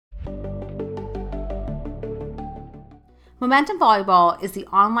Momentum Volleyball is the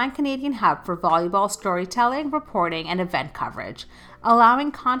online Canadian hub for volleyball storytelling, reporting, and event coverage,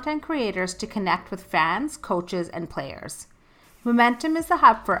 allowing content creators to connect with fans, coaches, and players. Momentum is the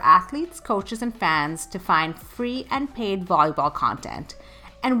hub for athletes, coaches, and fans to find free and paid volleyball content,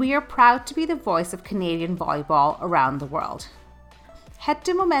 and we are proud to be the voice of Canadian volleyball around the world. Head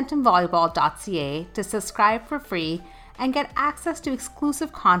to momentumvolleyball.ca to subscribe for free and get access to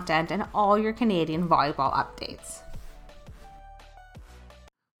exclusive content and all your Canadian volleyball updates.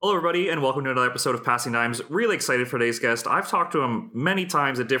 Hello, everybody, and welcome to another episode of Passing Dimes. Really excited for today's guest. I've talked to him many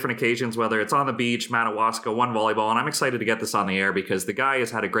times at different occasions, whether it's on the beach, Madawaska, One Volleyball, and I'm excited to get this on the air because the guy has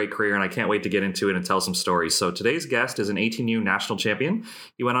had a great career, and I can't wait to get into it and tell some stories. So today's guest is an 18U national champion.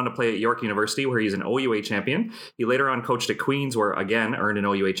 He went on to play at York University, where he's an OUA champion. He later on coached at Queen's, where, again, earned an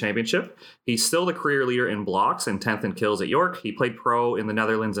OUA championship. He's still the career leader in blocks and 10th in kills at York. He played pro in the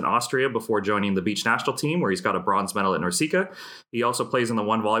Netherlands and Austria before joining the beach national team, where he's got a bronze medal at NORCECA. He also plays in the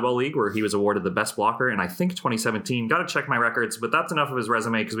One Volleyball League, where he was awarded the best blocker in, I think, 2017. Got to check my records, but that's enough of his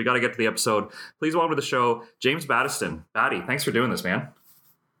resume because we got to get to the episode. Please welcome to the show, James Battiston. Batty, thanks for doing this, man.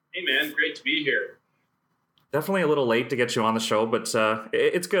 Hey, man. Great to be here. Definitely a little late to get you on the show, but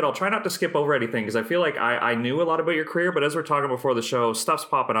it's good. I'll try not to skip over anything because I feel like I knew a lot about your career, but as we're talking before the show, stuff's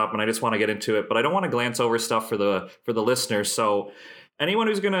popping up and I just want to get into it, but I don't want to glance over stuff for the listeners. So anyone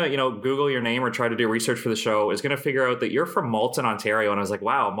who's going to, Google your name or try to do research for the show is going to figure out that you're from Malton, Ontario. And I was like,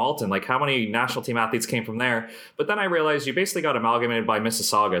 wow, Malton, like how many national team athletes came from there? But then I realized you basically got amalgamated by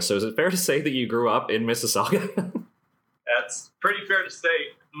Mississauga. So is it fair to say that you grew up in Mississauga? That's pretty fair to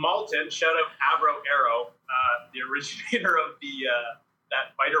say. Malton, shout out Avro Arrow, the originator of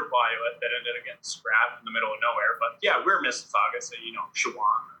that fighter pilot that ended up getting scrapped in the middle of nowhere. But yeah, we're Mississauga, so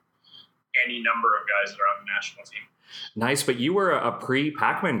Shawan, any number of guys that are on the national team. Nice, but you were a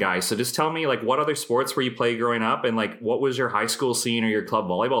pre-Pac-Man guy, so just tell me, like, what other sports were you playing growing up, and like, what was your high school scene or your club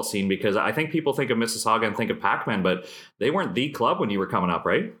volleyball scene? Because I think people think of Mississauga and think of Pac-Man, but they weren't the club when you were coming up,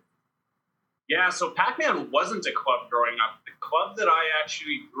 right? Yeah, so Pac-Man wasn't a club growing up. The club that I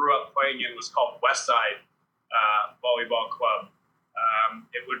actually grew up playing in was called Westside Volleyball Club.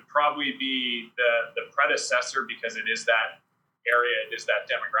 It would probably be the predecessor because it is that area, it is that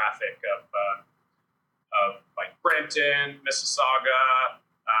demographic of like Brenton, Mississauga,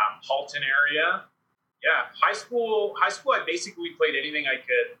 Halton area. Yeah, high school, I basically played anything I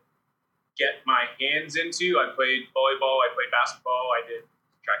could get my hands into. I played volleyball, I played basketball, I did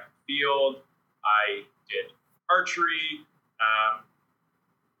track and field, I did archery,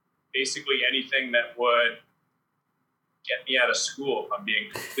 basically anything that would get me out of school, if I'm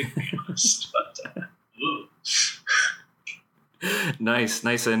being completely honest. But,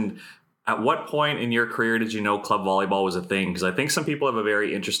 Nice. And at what point in your career did you know club volleyball was a thing? Because I think some people have a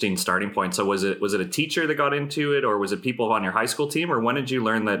very interesting starting point. So was it a teacher that got into it, or was it people on your high school team, or when did you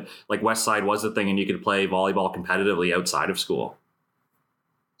learn that like Westside was the thing and you could play volleyball competitively outside of school?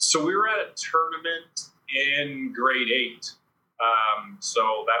 So we were at a tournament in grade 8.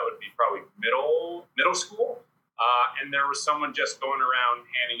 So that would be probably middle school. And there was someone just going around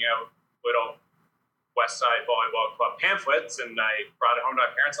handing out little Westside Volleyball Club pamphlets, and I brought it home to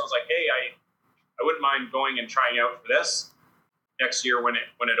my parents. I was like, hey, I wouldn't mind going and trying out for this next year when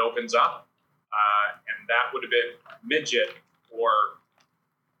it opens up. And that would have been midget or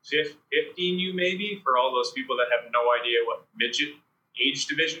 15U maybe, for all those people that have no idea what midget age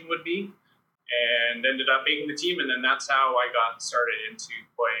division would be, and ended up making the team. And then that's how I got started into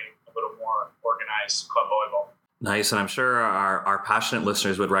playing a little more organized club volleyball. Nice. And I'm sure our passionate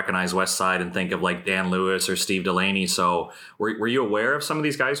listeners would recognize Westside and think of like Dan Lewis or Steve Delaney. So were you aware of some of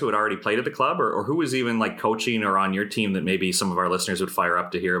these guys who had already played at the club, or who was even like coaching or on your team that maybe some of our listeners would fire up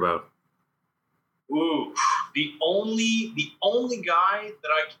to hear about? Ooh, the only guy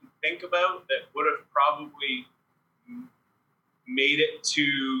that I can think about that would have probably made it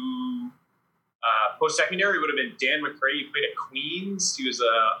to post-secondary would have been Dan McCrae. He played at Queen's. He was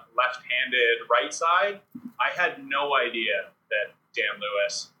a left-handed right side. I had no idea that Dan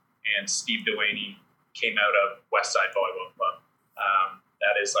Lewis and Steve Delaney came out of Westside Volleyball Club.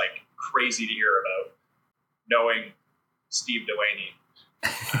 That is like crazy to hear about, knowing Steve Delaney.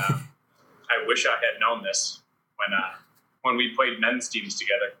 I wish I had known this when we played men's teams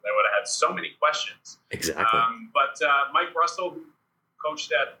together. I would have had so many questions. Exactly. But Mike Russell, who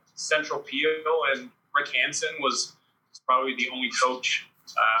coached at Central Peel, and Rick Hansen was probably the only coach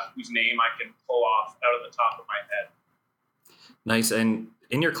whose name I can pull off out of the top of my head. Nice. And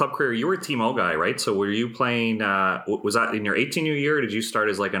in your club career, you were a Team O guy, right? So were you playing, was that in your 18U year, or did you start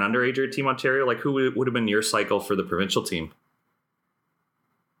as like an underager at Team Ontario? Like who would have been your cycle for the provincial team?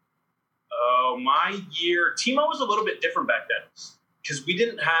 Oh So my year, TMO was a little bit different back then because we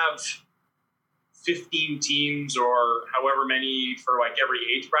didn't have 15 teams or however many for like every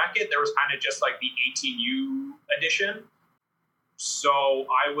age bracket. There was kind of just like the 18U edition. So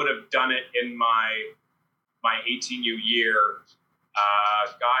I would have done it in my 18U year.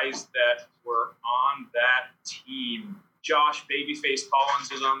 Guys that were on that team, Josh Babyface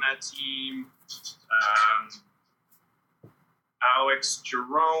Collins was on that team. Alex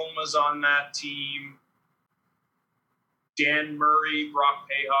Jerome was on that team. Dan Murray, Brock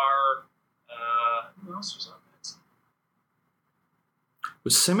Pahar. Who else was on that team?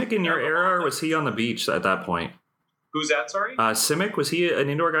 Was Simic in your era, or was he on the beach at that point? Who's that, sorry? Simic, was he an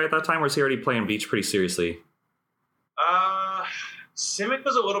indoor guy at that time, or was he already playing beach pretty seriously? Simic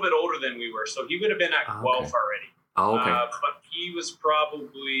was a little bit older than we were, so he would have been at Guelph already. Oh, okay. But he was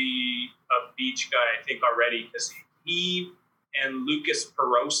probably a beach guy, I think, already, because he and Lucas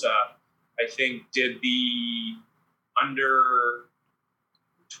Perosa, I think, did the under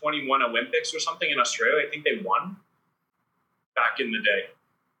 21 Olympics or something in Australia. I think they won back in the day.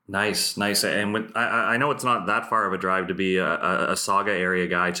 Nice. And I know it's not that far of a drive to be a Saga area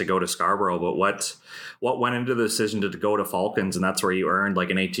guy to go to Scarborough, but what went into the decision to go to Falcons, and that's where you earned like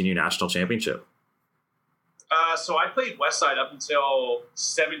an 18U national championship? So I played Westside up until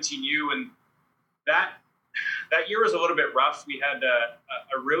 17U, and that year was a little bit rough. We had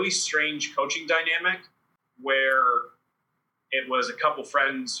a really strange coaching dynamic where it was a couple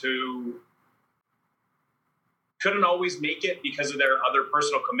friends who couldn't always make it because of their other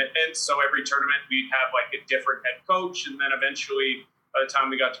personal commitments. So every tournament we'd have like a different head coach. And then eventually by the time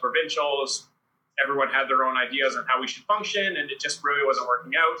we got to provincials, everyone had their own ideas on how we should function. And it just really wasn't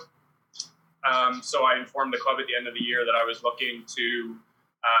working out. So I informed the club at the end of the year that I was looking to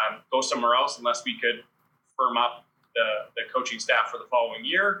go somewhere else unless we could firm up the coaching staff for the following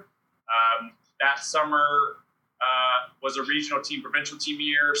year. That summer was a regional team, provincial team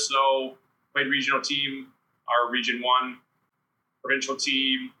year. So played regional team, our Region 1 provincial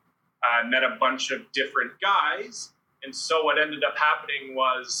team, met a bunch of different guys. And so what ended up happening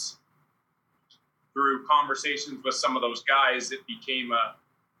was through conversations with some of those guys, it became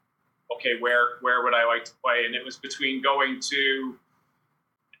okay, where would I like to play? And it was between going to,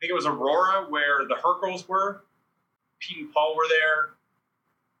 I think it was Aurora where the Hercles were. Pete and Paul were there.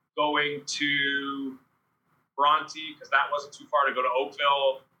 Going to Bronte, because that wasn't too far to go to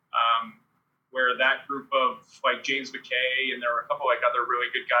Oakville, where that group of like James McKay and there were a couple like other really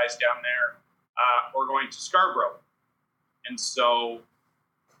good guys down there, or going to Scarborough. And so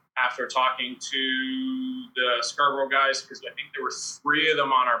after talking to the Scarborough guys, because I think there were 3 of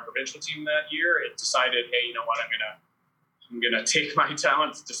them on our provincial team that year, it decided, hey, you know what, I'm gonna take my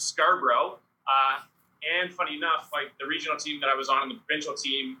talents to Scarborough. And funny enough, like the regional team that I was on and the provincial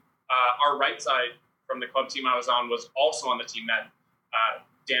team, our right side from the club team I was on was also on the team that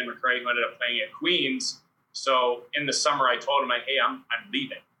Dan McRae, who ended up playing at Queens. So in the summer, I told him, like, hey, I'm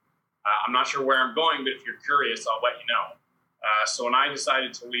leaving. I'm not sure where I'm going, but if you're curious, I'll let you know. So when I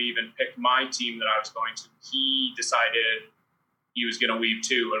decided to leave and pick my team that I was going to, he decided he was going to leave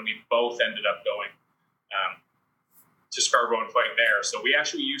too, and we both ended up going to Scarborough and playing there. So we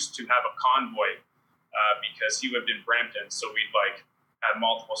actually used to have a convoy because he lived in Brampton, so we'd like have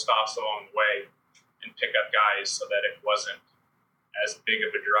multiple stops along the way and pick up guys so that it wasn't as big of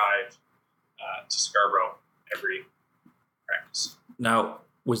a drive to Scarborough every practice. Now,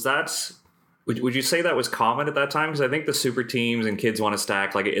 was that, would you say that was common at that time? Because I think the super teams and kids want to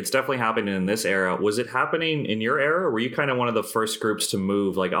stack, like it's definitely happening in this era. Was it happening in your era, or were you kind of one of the first groups to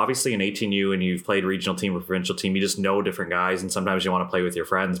move? Like obviously in 18U and you've played regional team or provincial team, you just know different guys and sometimes you want to play with your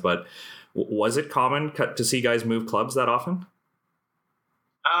friends. But was it common to see guys move clubs that often?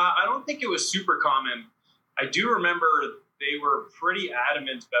 I don't think it was super common. I do remember they were pretty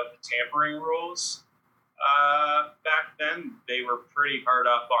adamant about the tampering rules. Back then, they were pretty hard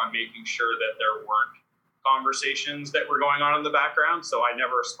up on making sure that there weren't conversations that were going on in the background. So I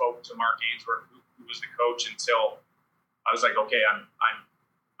never spoke to Mark Ainsworth, who was the coach, until I was like, okay,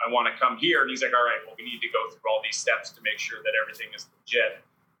 I want to come here. And he's like, all right, well, we need to go through all these steps to make sure that everything is legit.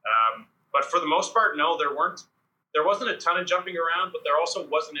 But for the most part, no, there wasn't a ton of jumping around, but there also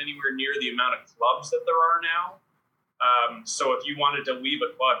wasn't anywhere near the amount of clubs that there are now. So if you wanted to leave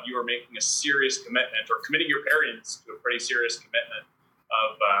a club, you were making a serious commitment or committing your parents to a pretty serious commitment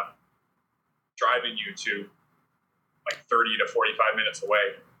of driving you to like 30 to 45 minutes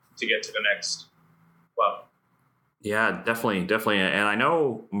away to get to the next club. Yeah, definitely. And I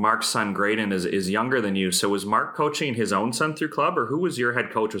know Mark's son, Graydon, is younger than you. So was Mark coaching his own son through club, or who was your head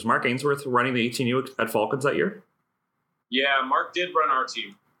coach? Was Mark Ainsworth running the 18U at Falcons that year? Yeah, Mark did run our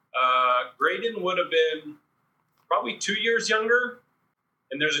team. Graydon would have been probably 2 years younger,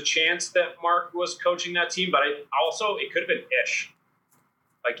 and there's a chance that Mark was coaching that team, but it could have been Ish.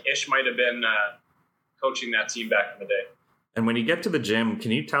 Like, Ish might have been coaching that team back in the day. And when you get to the gym,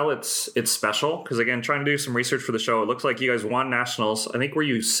 can you tell it's special? Because, again, trying to do some research for the show, it looks like you guys won nationals. I think were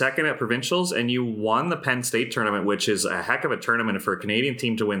you second at provincials, and you won the Penn State tournament, which is a heck of a tournament. And for a Canadian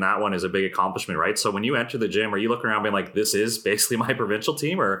team to win that one is a big accomplishment, right? So when you enter the gym, are you looking around being like, this is basically my provincial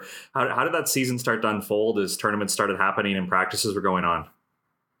team? Or how did that season start to unfold as tournaments started happening and practices were going on?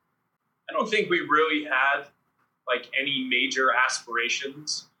 I don't think we really had like any major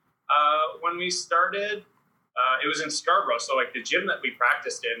aspirations when we started. It was in Scarborough, so like the gym that we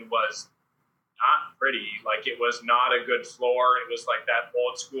practiced in was not pretty. Like, it was not a good floor. It was like that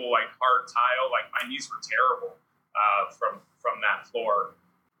old school, like, hard tile. Like, my knees were terrible from that floor.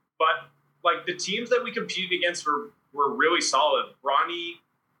 But like, the teams that we competed against were really solid. Bronte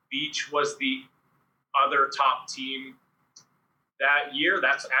Beach was the other top team that year.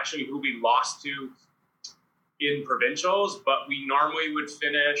 That's actually who we lost to in provincials, but we normally would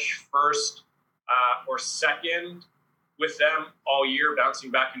finish first or second with them all year, bouncing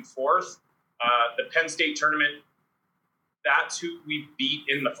back and forth. The Penn State tournament, that's who we beat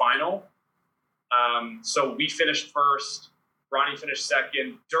in the final. So we finished first, Ronnie finished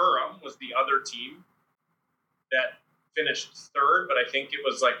second. Durham was the other team that finished third, but I think it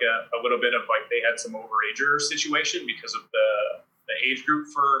was like a little bit of like they had some overager situation because of the age group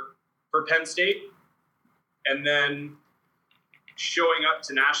for Penn State. And then showing up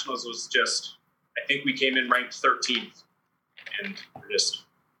to nationals was just, I think we came in ranked 13th, and we're just,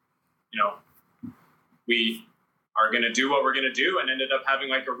 we are going to do what we're going to do, and ended up having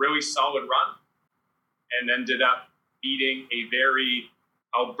like a really solid run, and ended up beating a very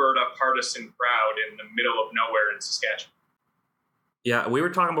Alberta partisan crowd in the middle of nowhere in Saskatchewan. Yeah, we were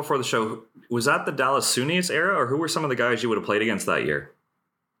talking before the show. Was that the Dallas Sunius era, or who were some of the guys you would have played against that year?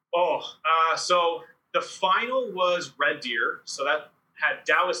 So the final was Red Deer. So that had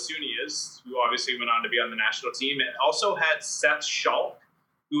Dallas Sunius, who obviously went on to be on the national team. It also had Seth Schalk,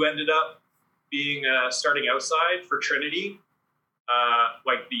 who ended up being starting outside for Trinity,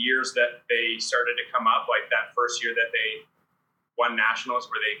 like the years that they started to come up, like that first year that they won nationals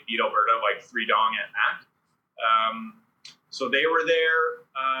where they beat Alberta like 3-0 at MAC. So they were there.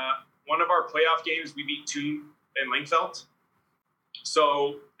 One of our playoff games, we beat Toon and Lingfelt.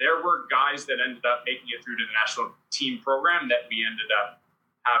 So there were guys that ended up making it through to the national team program that we ended up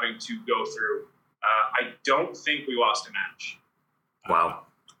having to go through. I don't think we lost a match. Wow.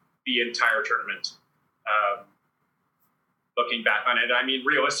 The entire tournament. Looking back on it, I mean,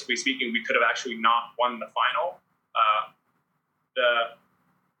 realistically speaking, we could have actually not won the final. The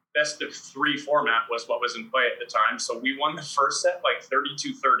best of 3 format was what was in play at the time. So we won the first set like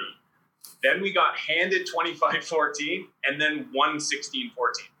 32-30. Then we got handed 25-14 and then won 16-14.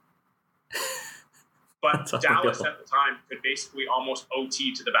 But Dallas at the time could basically almost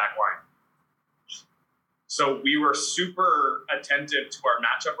OT to the back line. So we were super attentive to our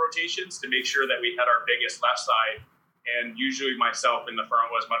matchup rotations to make sure that we had our biggest left side, and usually myself in the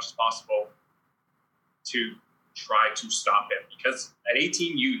front row as much as possible to try to stop him, because at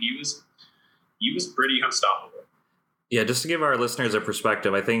 18U he was pretty unstoppable. Yeah, just to give our listeners a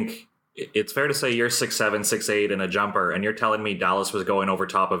perspective, I think it's fair to say you're 6'7", 6'8", and a jumper, and you're telling me Dallas was going over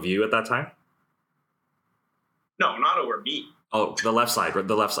top of you at that time? No, not over me. Oh, the left side.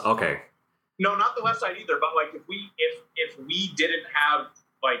 The left side. Okay. No, not the left side either. But like if we didn't have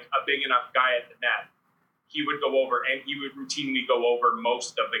like a big enough guy at the net, he would go over, and he would routinely go over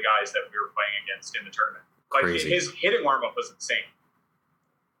most of the guys that we were playing against in the tournament. Like Crazy. His hitting warm up was insane.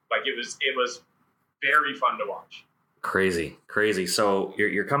 Like it was very fun to watch. Crazy. So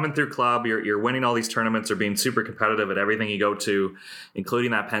you're coming through club, you're winning all these tournaments, or being super competitive at everything you go to,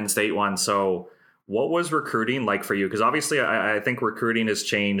 including that Penn State one. So what was recruiting like for you? Because obviously I think recruiting has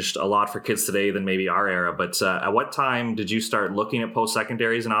changed a lot for kids today than maybe our era. But at what time did you start looking at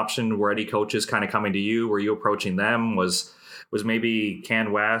post-secondary as an option? Were any coaches kind of coming to you? Were you approaching them? Was maybe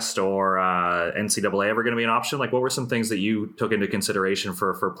Can West or NCAA ever going to be an option? Like, what were some things that you took into consideration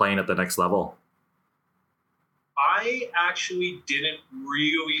for playing at the next level? I actually didn't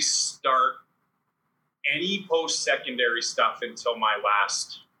really start any post-secondary stuff until my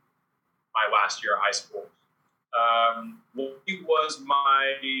last year of high school. He was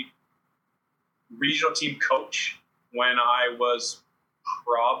my regional team coach when I was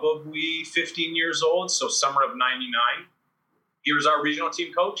probably 15 years old, so summer of 99. He was our regional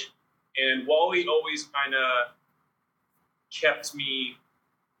team coach, and Wally always kind of kept me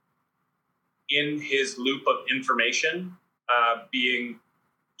in his loop of information, being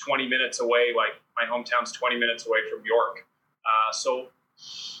 20 minutes away. Like my hometown's 20 minutes away from York. So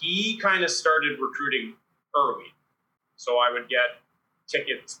he kind of started recruiting early. So I would get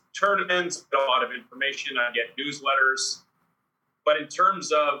tickets to tournaments, a lot of information. I'd get newsletters. But in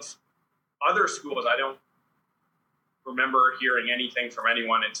terms of other schools, I don't remember hearing anything from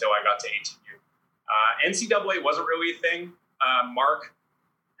anyone until I got to ATU. NCAA wasn't really a thing. Mark,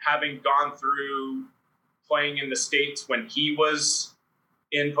 having gone through playing in the States when he was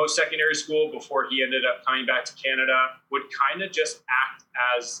in post-secondary school before he ended up coming back to Canada, would kind of just act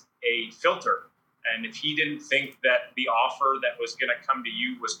as a filter. And if he didn't think that the offer that was going to come to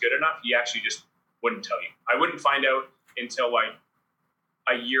you was good enough, he actually just wouldn't tell you. I wouldn't find out until like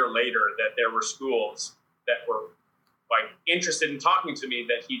a year later that there were schools that were like interested in talking to me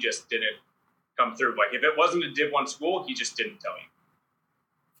that he just didn't come through. Like if it wasn't a Div 1 school, he just didn't tell you.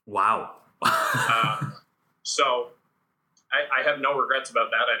 Wow. So I have no regrets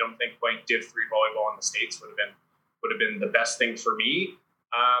about that. I don't think playing Div 3 volleyball in the States would have been the best thing for me.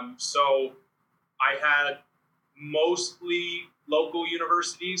 So I had mostly local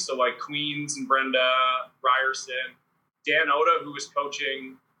universities, so like Queens and Brenda, Ryerson. Dan Oda, who was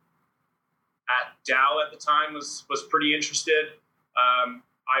coaching at Dal at the time, was pretty interested.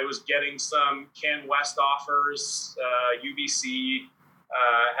 I was getting some Can West offers, UBC,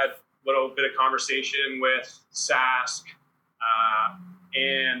 had a little bit of conversation with Sask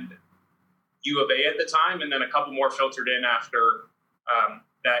and U of A at the time, and then a couple more filtered in after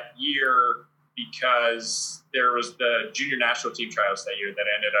that year because there was the junior national team tryouts that year that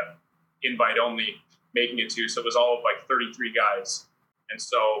ended up invite only making it to. So it was all of like 33 guys. And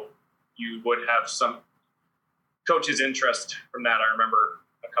so you would have some coaches' interest from that. I remember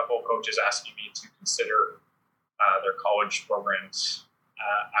a couple of coaches asking me to consider their college programs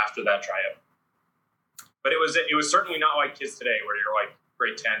after that tryout. But it was certainly not like kids today where you're like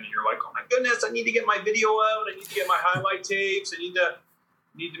grade 10 and you're like, oh my goodness, I need to get my video out. I need to get my highlight tapes. I need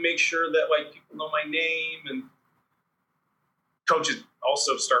to make sure that like people know my name. And coaches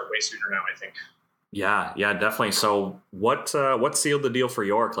also start way sooner now, I think. Yeah, definitely. So what sealed the deal for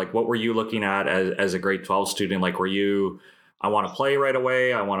York? Like what were you looking at as a grade 12 student? Like were you, I want to play right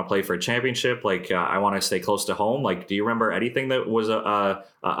away. I want to play for a championship. Like I want to stay close to home. Like, do you remember anything that was a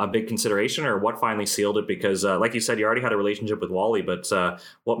big consideration or what finally sealed it? Because like you said, you already had a relationship with Wally, but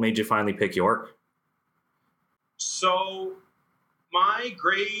what made you finally pick York? So my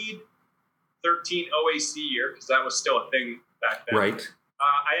grade 13 OAC year, because that was still a thing back then. Right.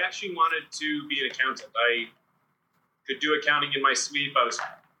 I actually wanted to be an accountant. I could do accounting in my sleep. I was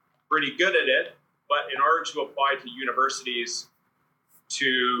pretty good at it. But in order to apply to universities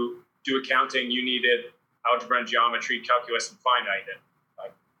to do accounting, you needed algebra and geometry, calculus, and finite. And I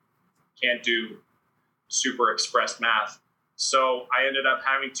can't do super express math. So I ended up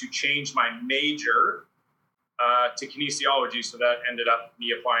having to change my major to kinesiology. So that ended up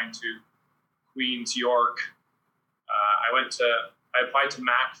me applying to Queen's, York. I applied to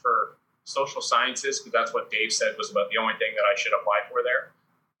Mac for social sciences because that's what Dave said was about the only thing that I should apply for there.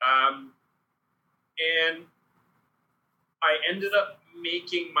 And I ended up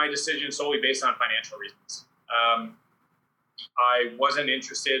making my decision solely based on financial reasons. I wasn't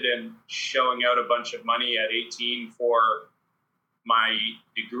interested in shelling out a bunch of money at 18 for my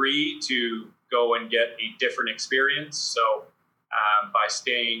degree to go and get a different experience. So by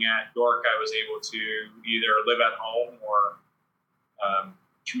staying at York, I was able to either live at home or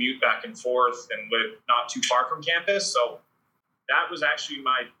commute back and forth and live not too far from campus. So that was actually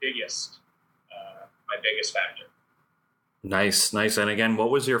my biggest factor. Nice. And again, what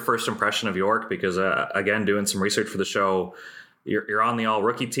was your first impression of York? Because again, doing some research for the show, you're on the all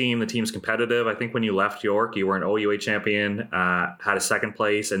rookie team. The team's competitive. I think when you left York, you were an OUA champion, had a second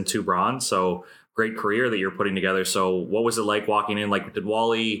place and 2 bronze. So great career that you're putting together. So what was it like walking in? Like, did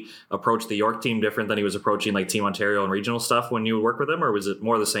Wally approach the York team different than he was approaching like Team Ontario and regional stuff when you would work with him? Or was it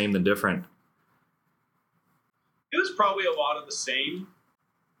more the same than different? It was probably a lot of the same.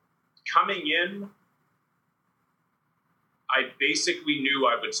 Coming in, I basically knew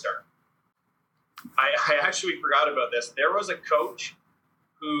I would start. I actually forgot about this. There was a coach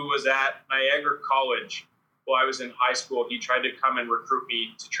who was at Niagara College while I was in high school. He tried to come and recruit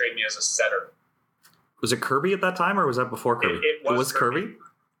me to train me as a setter. Was it Kirby at that time or was that before Kirby? It was Kirby.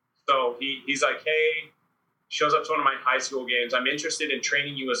 So he's like, hey, shows up to one of my high school games. I'm interested in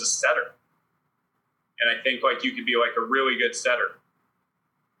training you as a setter. And I think like you could be like a really good setter.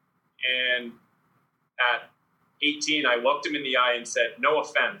 And at 18, I looked him in the eye and said, no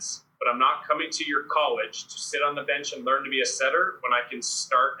offense, but I'm not coming to your college to sit on the bench and learn to be a setter when I can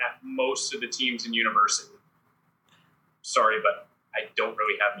start at most of the teams in university. Sorry, but I don't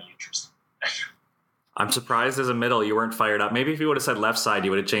really have any interest. I'm surprised as a middle you weren't fired up. Maybe if you would have said left side,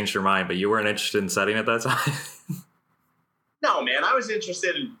 you would have changed your mind, but you weren't interested in setting at that time. No, man, I was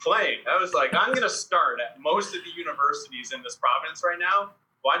interested in playing. I was like, I'm going to start at most of the universities in this province right now.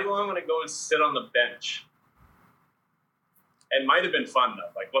 Why do I want to go and sit on the bench? It might have been fun,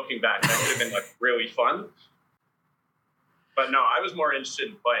 though. Like, looking back, that would have been, like, really fun. But no, I was more interested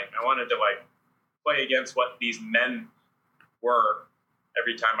in playing. I wanted to, like, play against what these men were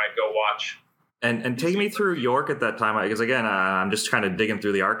every time I'd go watch. And take me through York at that time, because again, I'm just kind of digging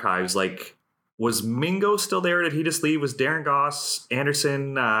through the archives. Like, was Mingo still there? Did he just leave? Was Darren Goss,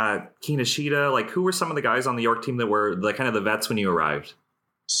 Anderson, Kinoshita? Like, who were some of the guys on the York team that were like kind of the vets when you arrived?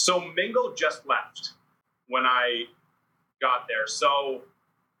 So Mingo just left when I got there. So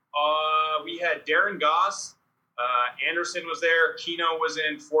we had Darren Goss, Anderson was there, Kino was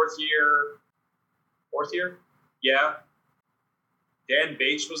in fourth year? Yeah. Dan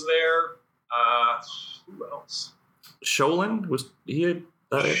Bates was there. Who else? Sholin was he? Had,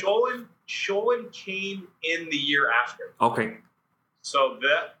 Sholin came in the year after. Okay. So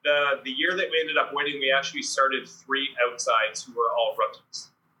the year that we ended up winning, we actually started 3 outsides who were all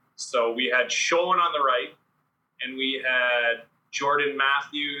rookies. So we had Sholin on the right, and we had Jordan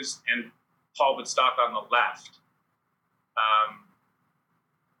Matthews and Paul Woodstock on the left.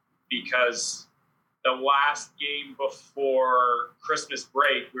 Because the last game before Christmas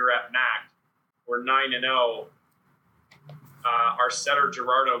break, we were at MAC. We're 9-0. Our setter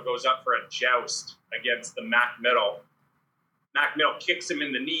Gerardo goes up for a joust against the MAC middle. MAC middle kicks him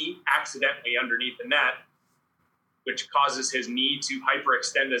in the knee accidentally underneath the net, which causes his knee to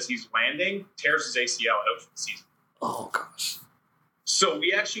hyperextend as he's landing, tears his ACL out for the season. Oh, gosh. So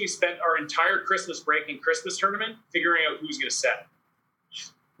we actually spent our entire Christmas break and Christmas tournament figuring out who's going to set.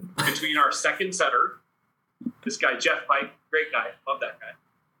 Between our second setter, this guy, Jeff Pike, great guy, love that guy.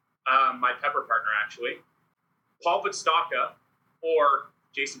 My pepper partner, actually, Paul Woodstocka or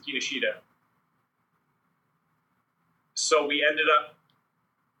Jason Kinoshita. So we ended up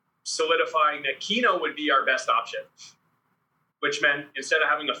solidifying that Kino would be our best option, which meant instead of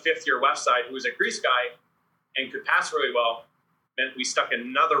having a fifth-year left side who was a grease guy and could pass really well, meant we stuck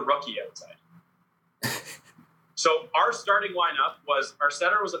another rookie outside. So our starting lineup was, our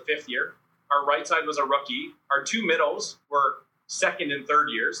center was a fifth year, our right side was a rookie, our 2 middles were second and third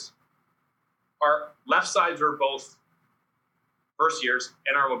years, our left sides were both first years,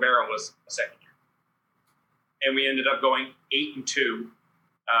 and our libero was a second year. And we ended up going 8-2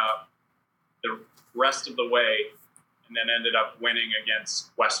 the rest of the way, and then ended up winning against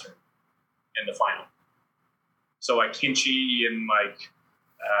Western in the final. So like Hinchy and like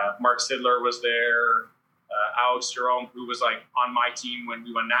Mark Sidler was there, Alex Jerome, who was like on my team when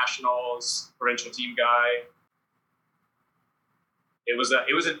we won nationals, provincial team guy. It was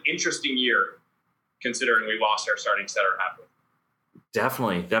an interesting year considering we lost our starting setter halfway.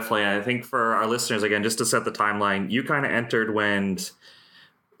 Definitely. I think for our listeners, again, just to set the timeline, you kind of entered when,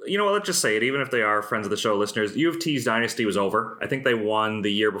 you know, let's just say it, even if they are friends of the show listeners, U of T's dynasty was over. I think they won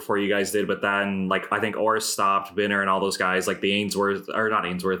the year before you guys did, but then, like, I think Orris stopped, Binner and all those guys, like the Ainsworth, or not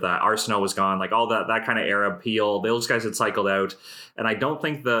Ainsworth, Arsenault was gone, like all that kind of era, Peel, those guys had cycled out. And I don't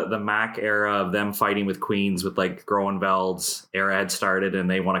think the MAC era of them fighting with Queens with like Groenveld's era had started, and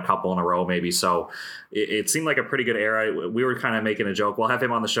they won a couple in a row maybe. So it seemed like a pretty good era. We were kind of making a joke. We'll have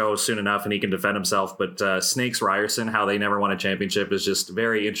him on the show soon enough and he can defend himself. But Snakes Ryerson, how they never won a championship is just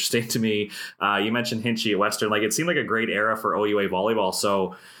very interesting to me. You mentioned Hinchy at Western. Like, it seemed like a great era for OUA volleyball.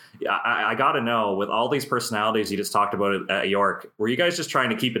 So I got to know, with all these personalities you just talked about at York, were you guys just trying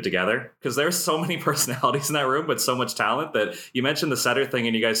to keep it together? Because there's so many personalities in that room, but so much talent that you mentioned the setter thing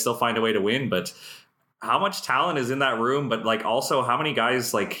and you guys still find a way to win. But how much talent is in that room? But like, also, how many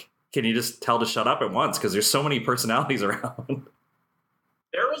guys, like, can you just tell to shut up at once? Because there's so many personalities around.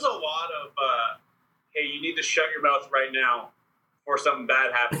 There was a lot of, hey, you need to shut your mouth right now before something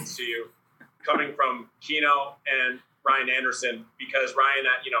bad happens to you, coming from Kino and Ryan Anderson, because Ryan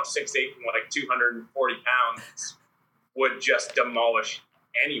at 6'8" and like 240 pounds would just demolish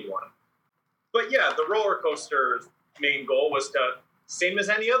anyone. But yeah, the roller coaster's main goal was to, same as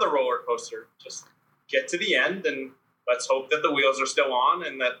any other roller coaster, just get to the end and let's hope that the wheels are still on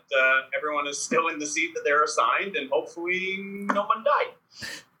and that everyone is still in the seat that they're assigned, and hopefully no one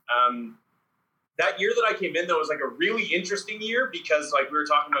died. That year that I came in, though, was like a really interesting year because, like, we were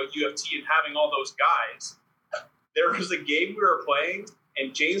talking about U of T and having all those guys. There was a game we were playing,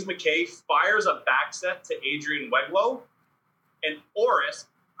 and James McKay fires a back set to Adrian Weglow, and Orris,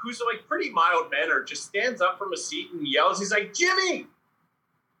 who's like pretty mild-mannered, just stands up from a seat and yells. He's like, "Jimmy,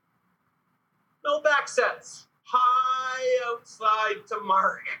 no back sets. high outside to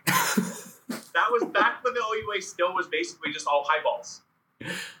mark. That was back when the OUA still was basically just all high balls.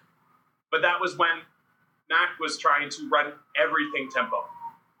 But that was when Mac was trying to run everything tempo.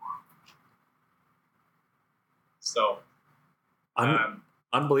 So,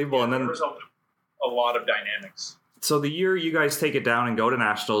 unbelievable. Yeah, and then there was a lot of dynamics. So the year you guys take it down and go to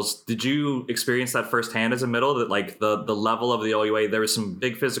nationals, did you experience that firsthand as a middle, that like the level of the OUA, there was some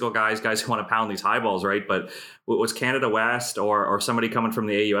big physical guys who want to pound these high balls, right? But was Canada West or somebody coming from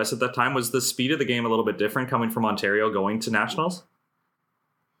the AUS at that time, was the speed of the game a little bit different coming from Ontario going to nationals?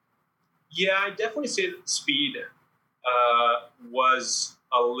 Yeah, I definitely say that the speed was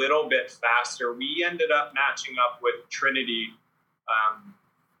a little bit faster. We ended up matching up with Trinity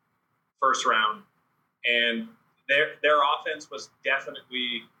first round, and their offense was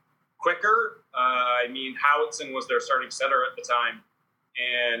definitely quicker. I mean, Howitson was their starting center at the time,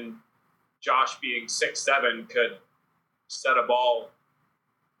 and Josh, being 6'7", could set a ball,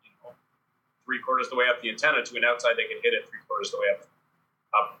 3/4 the way up the antenna to an outside. They could hit it 3/4 the way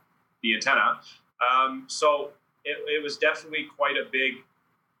up the antenna. So it was definitely quite a big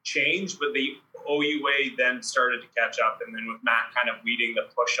change, but the OUA then started to catch up, and then with Matt kind of leading the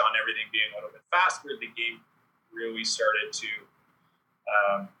push on everything being a little bit faster, the game really started to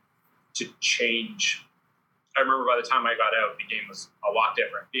change. I remember by the time I got out, the game was a lot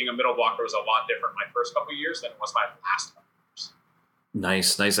different. Being a middle blocker was a lot different my first couple of years than it was my last couple of years.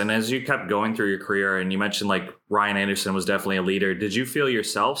 Nice. And as you kept going through your career, and you mentioned like Ryan Anderson was definitely a leader, did you feel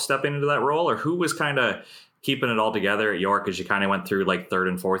yourself stepping into that role, or who was kind of keeping it all together at York as you kind of went through like third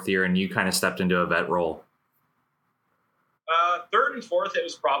and fourth year and you kind of stepped into a vet role? Third and fourth, it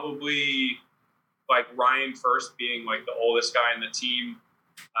was probably like Ryan first, being like the oldest guy in the team,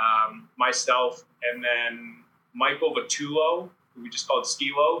 myself, and then Michael Vitullo, who we just called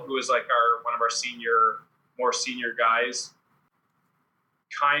Skilo, who was like one of our more senior guys,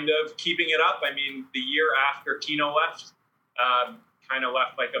 kind of keeping it up. I mean, the year after Kino left, kind of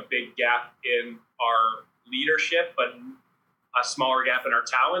left like a big gap in our leadership, but a smaller gap in our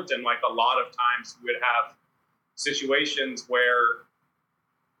talent. And like a lot of times we would have situations where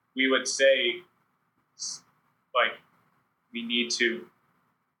we would say, like, we need to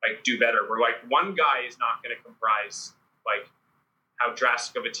like do better. We're like, one guy is not going to comprise like how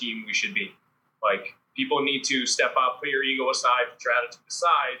drastic of a team we should be. Like, people need to step up, put your ego aside, put your attitude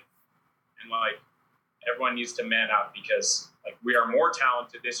aside, and like everyone needs to man up, because like we are more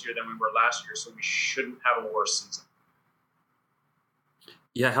talented this year than we were last year, so we shouldn't have a worse season.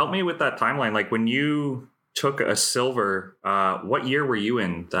 Yeah, help me with that timeline. Like when you took a silver, what year were you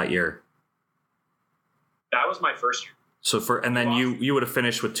in that year? That was my first year. So then you would have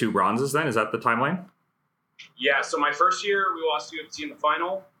finished with 2 bronzes then? Is that the timeline? Yeah, so my first year we lost to UFC in the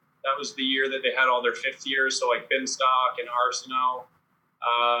final. That was the year that they had all their fifth years, so like Binstock and Arsenault.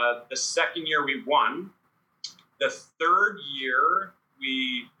 The second year we won. The third year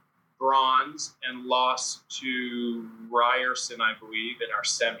we bronze and lost to Ryerson, I believe, in our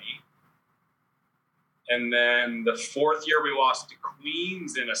semi. And then the fourth year we lost to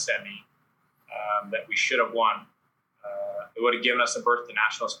Queens in a semi that we should have won. It would have given us a berth to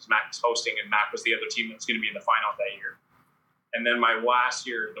nationals because Mac was hosting, and Mac was the other team that was going to be in the final that year. And then my last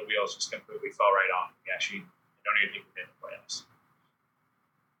year, the wheels just completely fell right off. I don't even think we made the playoffs.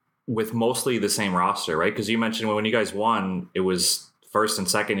 With mostly the same roster, right? Because you mentioned when you guys won, it was first and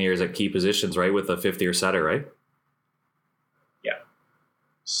second years at key positions, right? With a fifth-year setter, right? Yeah.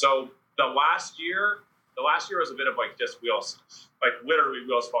 So the last year was a bit of like just wheels, like literally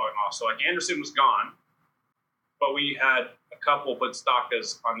wheels falling off. So like Anderson was gone, but we had a couple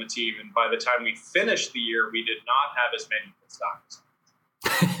Bitstockas on the team, and by the time we finished the year, we did not have as many Bitstockas.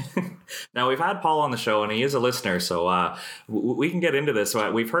 Now, we've had Paul on the show, and he is a listener, so we can get into this.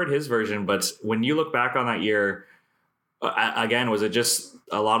 So we've heard his version, but when you look back on that year, again, was it just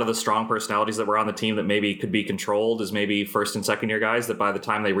a lot of the strong personalities that were on the team that maybe could be controlled as maybe first and second year guys, that by the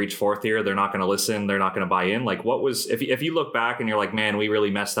time they reach fourth year, they're not going to listen, they're not going to buy in? Like, what was, if you look back and you're like, man, we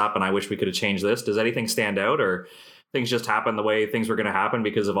really messed up and I wish we could have changed this, does anything stand out, or things just happen the way things were going to happen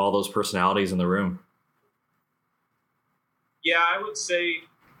because of all those personalities in the room? Yeah, I would say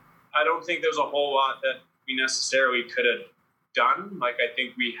I don't think there's a whole lot that we necessarily could have done. Like, I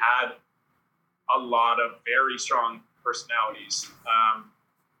think we had a lot of very strong personalities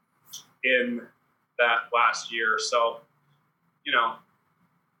in that last year. So, you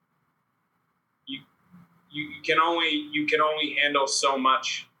can only handle so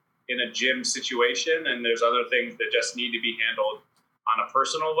much in a gym situation, and there's other things that just need to be handled on a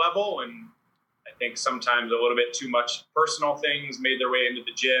personal level. And I think sometimes a little bit too much personal things made their way into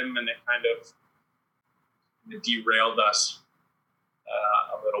the gym, and it kind of it derailed us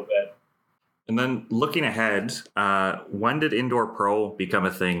a little bit. And then looking ahead, when did Indoor Pro become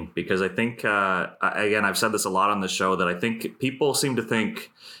a thing? Because I think, again, I've said this a lot on the show, that I think people seem to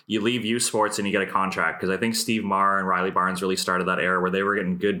think you leave U Sports and you get a contract. Because I think Steve Marr and Riley Barnes really started that era where they were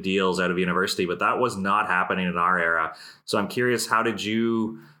getting good deals out of university, but that was not happening in our era. So I'm curious, how did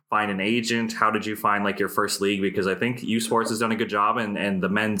you find an agent? How did you find like your first league? Because I think U Sports has done a good job, and the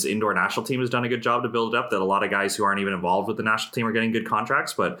men's indoor national team has done a good job to build it up, that a lot of guys who aren't even involved with the national team are getting good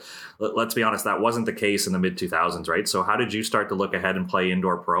contracts. But let's be honest, that wasn't the case in the mid 2000s, right? So how did you start to look ahead and play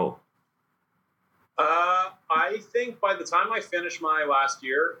Indoor Pro? I think by the time I finished my last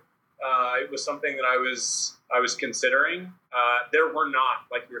year, it was something that I was considering. There were not,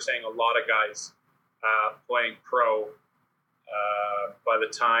 like you were saying, a lot of guys playing pro. By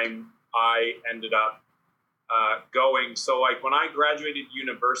the time I ended up going. So like when I graduated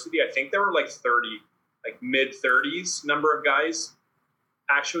university, I think there were like 30, like mid 30s number of guys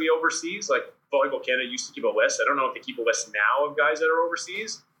actually overseas. Like Volleyball Canada used to keep a list. I don't know if they keep a list now of guys that are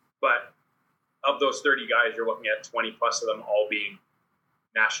overseas, but of those 30 guys, you're looking at 20 plus of them all being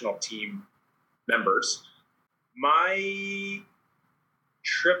national team members. My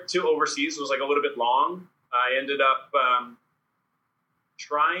trip to overseas was like a little bit long. I ended up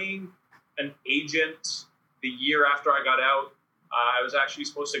trying an agent the year after I got out. I was actually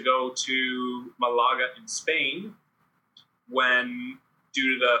supposed to go to Malaga in Spain when,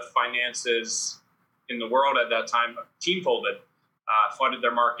 due to the finances in the world at that time, a team folded, flooded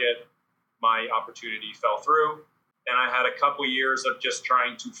their market. My opportunity fell through. And I had a couple years of just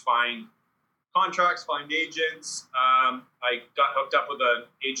trying to find contracts, find agents. I got hooked up with an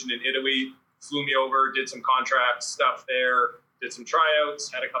agent in Italy, flew me over, did some contract stuff there, did some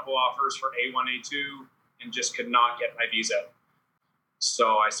tryouts, had a couple offers for A1, A2, and just could not get my visa.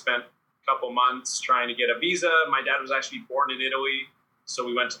 So I spent a couple months trying to get a visa. My dad was actually born in Italy, so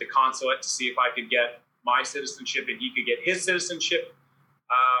we went to the consulate to see if I could get my citizenship and he could get his citizenship.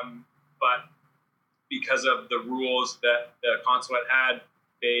 But because of the rules that the consulate had,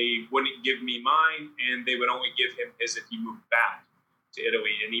 they wouldn't give me mine, and they would only give him his if he moved back to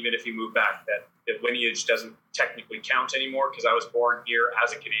Italy. And even if he moved back, that the lineage doesn't technically count anymore because I was born here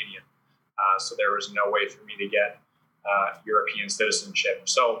as a Canadian. So there was no way for me to get European citizenship.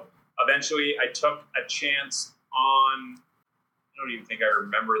 So eventually I took a chance on, I don't even think I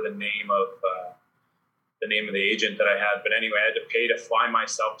remember the name of the agent that I had. But anyway, I had to pay to fly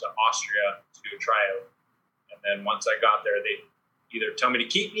myself to Austria to do a tryout. And then once I got there, they either tell me to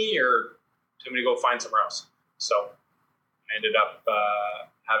keep me or tell me to go find somewhere else. So I ended up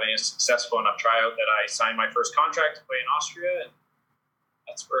having a successful enough tryout that I signed my first contract to play in Austria, and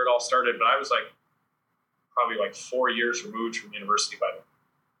that's where it all started. But I was like probably like 4 years removed from university by then.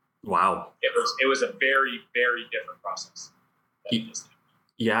 Wow. It was a very, very different process.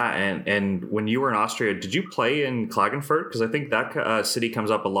 Yeah, and when you were in Austria, did you play in Klagenfurt? Because I think that city comes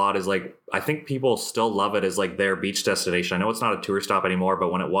up a lot as like, I think people still love it as like their beach destination. I know it's not a tour stop anymore,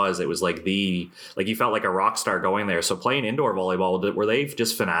 but when it was like you felt like a rock star going there. So playing indoor volleyball, were they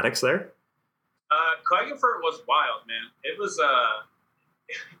just fanatics there? Klagenfurt was wild, man. It was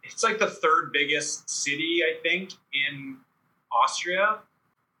it's like the third biggest city, I think, in Austria.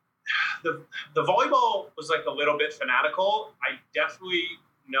 The volleyball was like a little bit fanatical. I definitely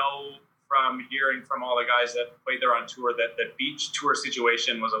know from hearing from all the guys that played there on tour that the beach tour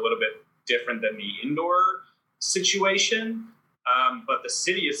situation was a little bit different than the indoor situation. But the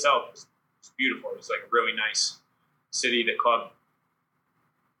city itself was beautiful. It was like a really nice city. The club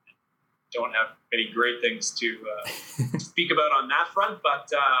don't have any great things to speak about on that front, but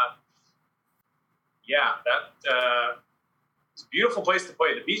it's a beautiful place to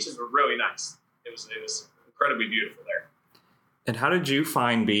play. The beaches were really nice. It was incredibly beautiful there. And how did you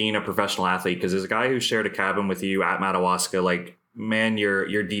find being a professional athlete? Because as a guy who shared a cabin with you at Madawaska, like, man,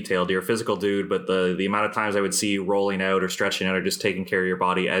 you're detailed. You're a physical dude, but the amount of times I would see you rolling out or stretching out or just taking care of your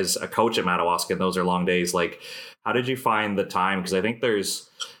body as a coach at Madawaska, and those are long days. Like, how did you find the time? Because I think there's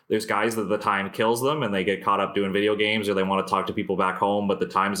guys that the time kills them and they get caught up doing video games, or they want to talk to people back home, but the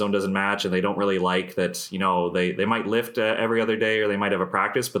time zone doesn't match and they don't really like that. You know, they might lift every other day, or they might have a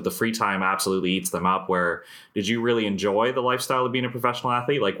practice, but the free time absolutely eats them up. Where did you really enjoy the lifestyle of being a professional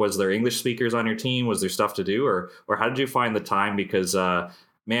athlete? Like, was there English speakers on your team? Was there stuff to do, or how did you find the time? Because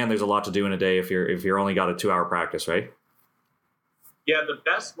man, there's a lot to do in a day if you're only got a 2-hour practice, right? Yeah, the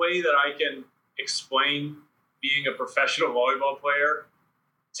best way that I can explain being a professional volleyball player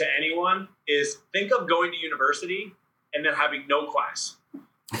to anyone is think of going to university and then having no class.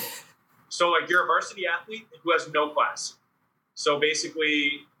 So like, you're a varsity athlete who has no class. So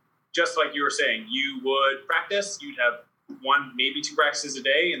basically just like you were saying, you would practice, you'd have 1, maybe 2 practices a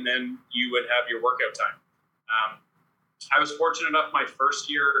day, and then you would have your workout time. I was fortunate enough my first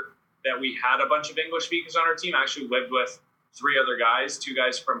year that we had a bunch of English speakers on our team. I actually lived with 3 other guys, 2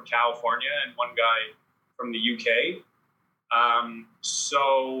 guys from California and 1 guy from the UK.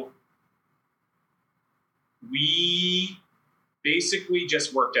 So we basically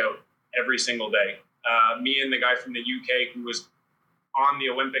just worked out every single day. Me and the guy from the UK who was on the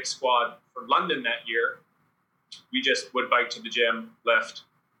Olympic squad for London that year, we just would bike to the gym, lift,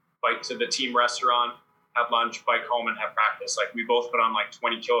 bike to the team restaurant, have lunch, bike home, and have practice. Like, we both put on like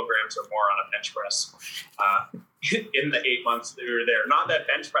 20 kilograms or more on a bench press in the 8 months that we were there. Not that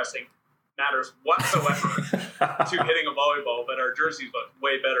bench pressing matters whatsoever to hitting a volleyball, but our jerseys looked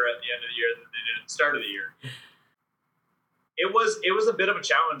way better at the end of the year than they did at the start of the year. It was a bit of a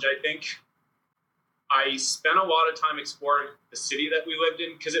challenge, I think. I spent a lot of time exploring the city that we lived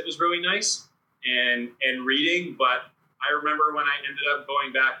in because it was really nice and reading. But I remember when I ended up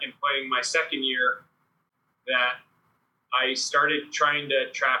going back and playing my second year that I started trying to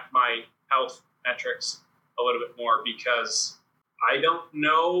track my health metrics a little bit more, because I don't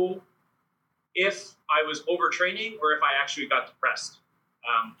know if I was overtraining or if I actually got depressed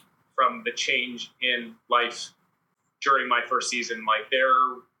from the change in life during my first season. Like, there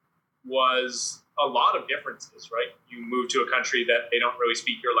was a lot of differences, right? You move to a country that they don't really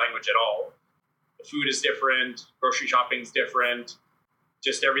speak your language at all. The food is different, grocery shopping is different,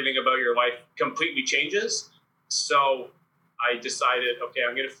 just everything about your life completely changes. So I decided, okay,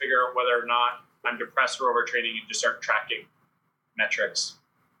 I'm going to figure out whether or not I'm depressed or overtraining and just start tracking metrics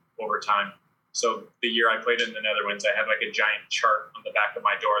over time. So the year I played in the Netherlands, I had like a giant chart on the back of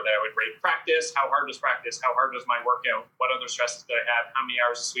my door that I would rate practice. How hard was practice? How hard was my workout? What other stresses did I have? How many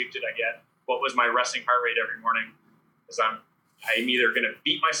hours of sleep did I get? What was my resting heart rate every morning? Because I'm either going to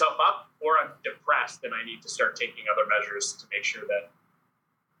beat myself up or I'm depressed and I need to start taking other measures to make sure that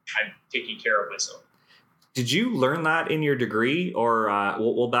I'm taking care of myself. Did you learn that in your degree, or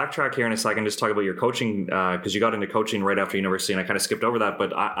we'll backtrack here in a second, just talk about your coaching, because you got into coaching right after university, and I kind of skipped over that.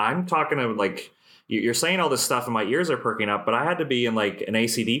 But I'm talking to, like, you're saying all this stuff and my ears are perking up, but I had to be in like an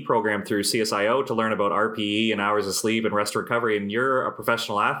ACD program through CSIO to learn about RPE and hours of sleep and rest recovery. And you're a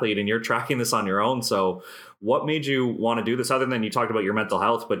professional athlete and you're tracking this on your own. So what made you want to do this, other than you talked about your mental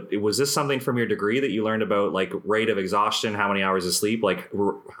health? But was this something from your degree that you learned about, like rate of exhaustion, how many hours of sleep, like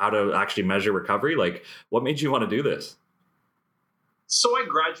how to actually measure recovery? Like, what made you want to do this? So I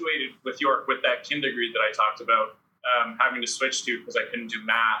graduated with York with that kin degree that I talked about, having to switch to because I couldn't do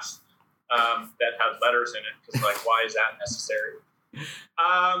math that had letters in it. Because, like, why is that necessary?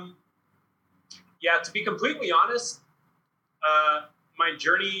 Yeah, to be completely honest, my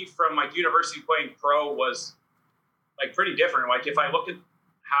journey from like university playing pro was like pretty different. Like, if I look at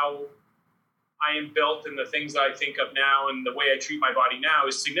how I am built and the things that I think of now and the way I treat my body now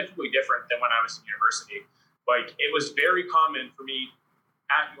is significantly different than when I was in university. Like, it was very common for me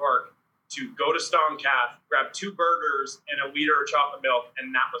at York to go to Stone Calf, grab 2 burgers and a liter of chocolate milk,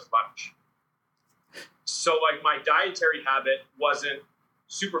 and that was lunch. So, like, my dietary habit wasn't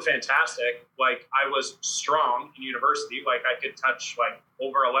super fantastic. Like, I was strong in university. Like, I could touch like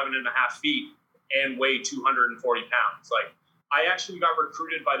over 11 and a half feet and weigh 240 pounds. Like, I actually got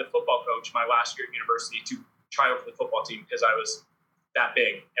recruited by the football coach my last year at university to try out for the football team because I was that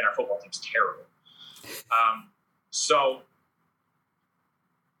big and our football team's terrible. So,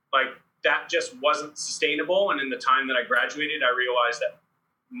 like, that just wasn't sustainable. And in the time that I graduated, I realized that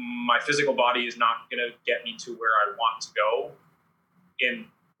my physical body is not going to get me to where I want to go in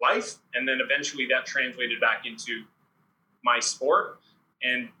life. And then eventually that translated back into my sport,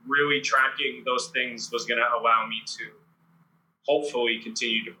 and really tracking those things was going to allow me to hopefully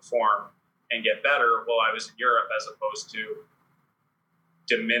continue to perform and get better while I was in Europe, as opposed to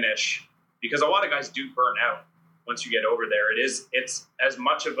diminish, because a lot of guys do burn out once you get over there. It's as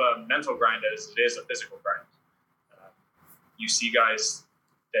much of a mental grind as it is a physical grind. You see guys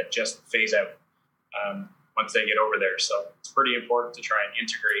that just phase out once they get over there. So it's pretty important to try and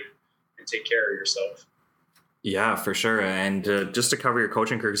integrate and take care of yourself. Yeah, for sure. And just to cover your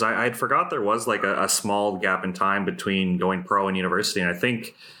coaching career, because I had forgot there was like a small gap in time between going pro and university. And I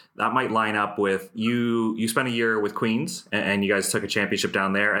think that might line up with you spent a year with Queens and you guys took a championship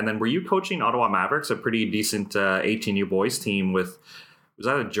down there. And then were you coaching Ottawa Mavericks, a pretty decent 18U boys team with, was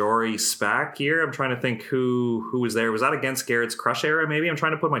that a Jory Spack year? I'm trying to think who was there. Was that against Garrett's Crush era maybe? I'm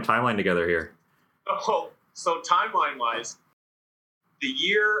trying to put my timeline together here. Oh, so timeline-wise, the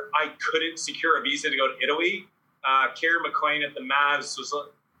year I couldn't secure a visa to go to Italy, Kieran McLean at the Mavs was,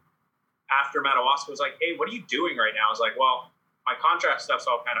 after Madawaska, was like, hey, what are you doing right now? I was like, well, my contract stuff's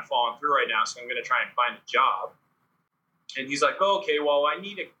all kind of falling through right now, so I'm going to try and find a job. And he's like, oh, okay, well, I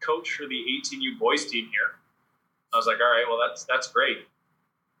need a coach for the 18U boys team here. I was like, all right, well, that's great.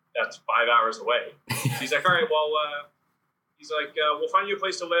 That's 5 hours away. He's like, all right, well, we'll find you a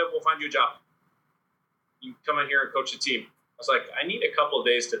place to live. We'll find you a job. You can come in here and coach the team. I was like, I need a couple of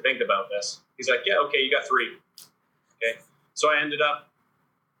days to think about this. He's like, yeah, okay, you got 3. Okay. So I ended up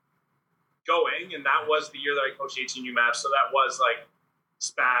going, and that was the year that I coached 18U Mavs. So that was like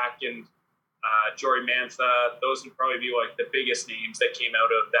SPAC and Jory Mantha. Those would probably be like the biggest names that came out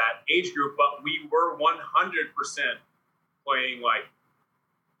of that age group. But we were 100% playing like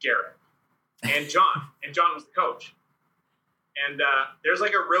Garrett and John. And John was the coach. And there's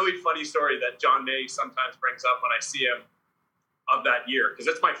like a really funny story that John May sometimes brings up when I see him of that year, because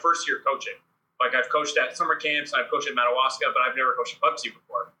it's my first year coaching. Like, I've coached at summer camps, and I've coached at Madawaska, but I've never coached at Pupsy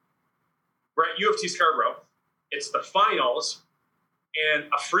before. We're at U of T Scarborough. It's the finals, and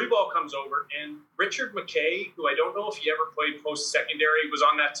a free ball comes over, and Richard McKay, who I don't know if he ever played post-secondary, was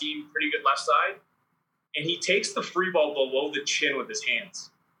on that team, pretty good left side, and he takes the free ball below the chin with his hands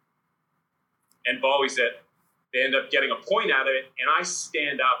and volleys it. They end up getting a point out of it, and I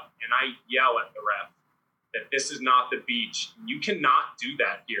stand up and I yell at the ref that this is not the beach. You cannot do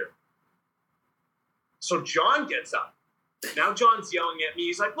that here. So John gets up. Now John's yelling at me.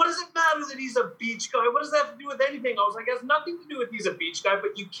 He's like, what does it matter that he's a beach guy? What does that have to do with anything? I was like, it has nothing to do with he's a beach guy,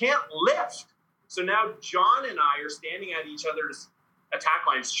 but you can't lift. So now John and I are standing at each other's attack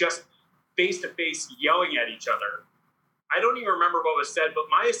lines, just face-to-face yelling at each other. I don't even remember what was said, but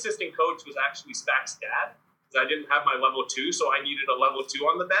my assistant coach was actually SPAC's dad, because I didn't have my level 2, so I needed a level 2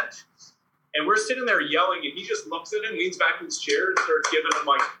 on the bench. And we're sitting there yelling, and he just looks at him, leans back in his chair, and starts giving him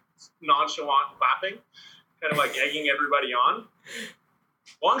like nonchalant clapping, kind of like egging everybody on.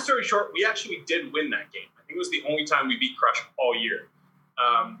 Long story short, we actually did win that game. I think it was the only time we beat Crush all year.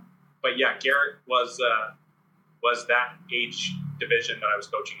 But yeah, Garrett was that age division that I was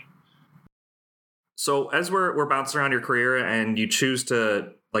coaching in. So as we're bouncing around your career and you choose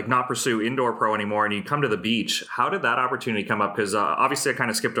to like not pursue indoor pro anymore and you come to the beach, how did that opportunity come up? Because obviously I kind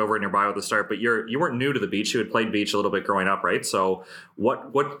of skipped over in your bio at the start, but you weren't new to the beach. You had played beach a little bit growing up, right? So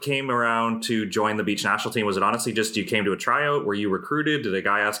what came around to join the beach national team? Was it honestly just you came to a tryout? Were you recruited? Did a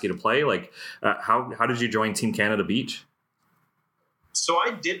guy ask you to play? Like how did you join Team Canada Beach? So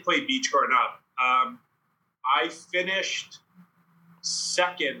I did play beach growing up. I finished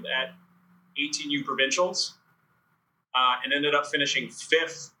second at 18U provincials. And ended up finishing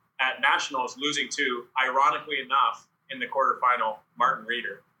 5th at nationals, losing to, ironically enough, in the quarterfinal, Martin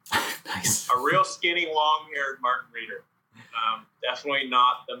Reeder. Nice. A real skinny, long-haired Martin Reeder. Definitely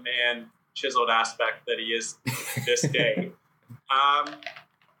not the man chiseled aspect that he is this day.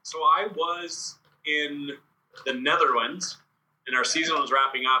 So I was in the Netherlands, and our season was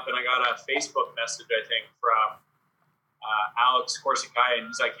wrapping up, and I got a Facebook message, I think, from Alex Corsikai, and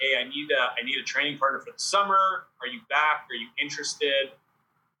he's like, hey, I need a training partner for the summer. Are you back? Are you interested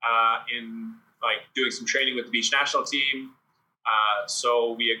in like doing some training with the beach national team?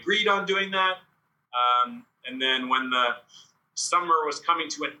 So we agreed on doing that. And then when the summer was coming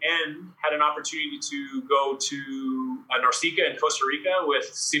to an end, had an opportunity to go to Norseca in Costa Rica with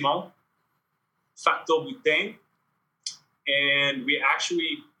Simon Facto Boutin. And we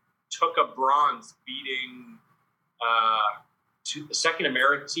actually took a bronze, beating to the second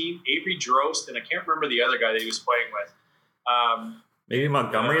American team, Avery Drost, and I can't remember the other guy that he was playing with. Maybe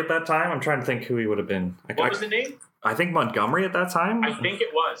Montgomery at that time? I'm trying to think who he would have been. What was the name? I think Montgomery at that time? I think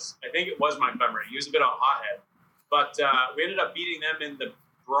it was Montgomery. He was a bit of a hothead. But we ended up beating them in the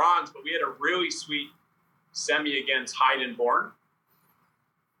bronze, but we had a really sweet semi against Hyde and Bourne.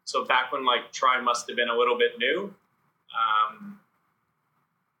 So back when like Tri must have been a little bit new.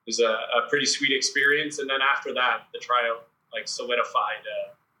 It was a pretty sweet experience, and then after that, the tryout like solidified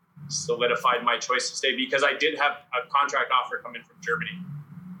my choice to stay, because I did have a contract offer coming from Germany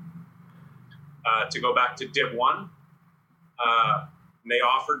to go back to Div 1. And they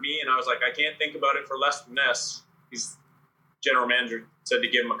offered me, and I was like, I can't think about it for less than this. His general manager said to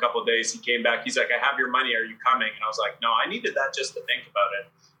give him a couple of days. He came back. He's like, I have your money. Are you coming? And I was like, no, I needed that just to think about it.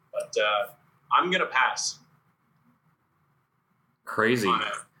 But I'm gonna pass. Crazy.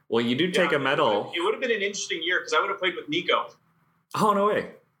 Well, you do take a medal. It would have been an interesting year because I would have played with Nico. Oh, no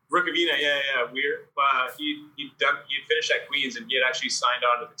way. Rukavina, yeah. He'd finished at Queens, and he had actually signed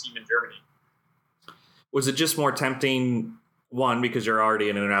on to the team in Germany. Was it just more tempting, one, because you're already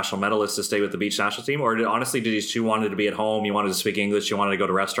an international medalist, to stay with the beach national team? Or did you wanted to be at home, you wanted to speak English, you wanted to go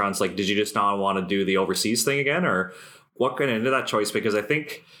to restaurants? Like, did you just not want to do the overseas thing again? Or what went into that choice? Because I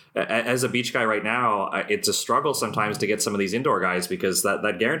think as a beach guy right now, it's a struggle sometimes to get some of these indoor guys because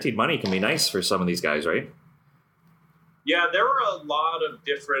that guaranteed money can be nice for some of these guys, right? Yeah, there were a lot of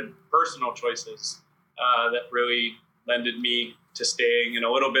different personal choices that really lended me to staying, and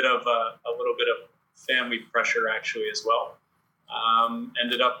a little bit of family pressure actually as well.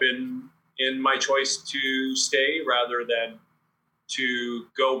 Ended up in my choice to stay rather than to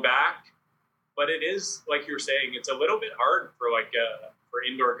go back. But it is, like you were saying, it's a little bit hard for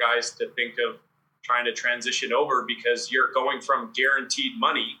indoor guys to think of trying to transition over because you're going from guaranteed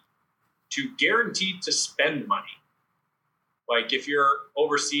money to guaranteed to spend money. Like if you're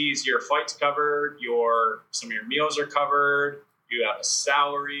overseas, your flight's covered, some of your meals are covered, you have a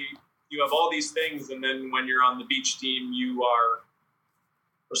salary, you have all these things. And then when you're on the beach team, you are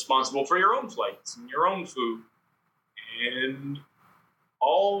responsible for your own flights and your own food and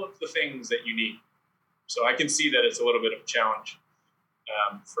all of the things that you need. So I can see that it's a little bit of a challenge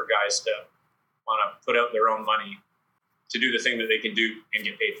for guys to want to put out their own money to do the thing that they can do and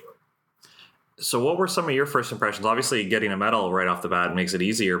get paid for it. So what were some of your first impressions? Obviously, getting a medal right off the bat makes it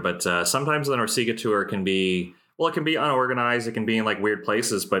easier, but sometimes the NORCECA Tour can be unorganized. It can be in like weird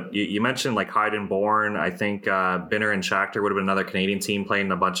places, but you mentioned like Haydn Bourne. I think Binner and Schachter would have been another Canadian team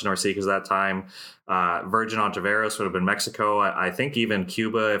playing a bunch of NORCECAs that time. Virgin Ontiveros would have been Mexico. I think even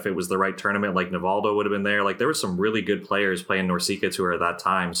Cuba, if it was the right tournament, like Nivaldo would have been there. Like there were some really good players playing NORCECA Tour at that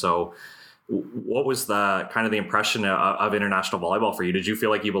time. So what was the kind of the impression of international volleyball for you? Did you feel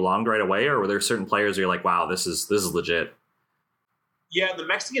like you belonged right away, or were there certain players where you're like, wow, this is legit? Yeah, the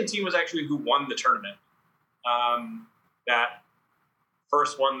Mexican team was actually who won the tournament. That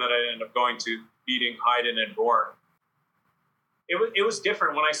first one that I ended up going to, beating Haydn and Bourne. It was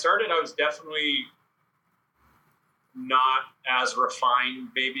different. When I started, I was definitely not as refined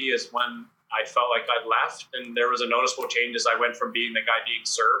maybe as when I felt like I'd left. And there was a noticeable change as I went from being the guy being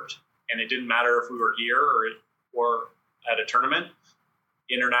served, and it didn't matter if we were here or at a tournament.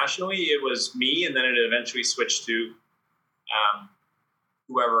 Internationally, it was me, and then it eventually switched to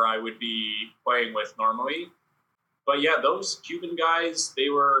whoever I would be playing with normally. But yeah, those Cuban guys, they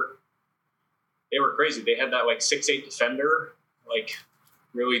were crazy. They had that like 6'8" defender, like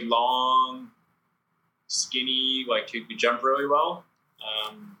really long, skinny, like who could jump really well.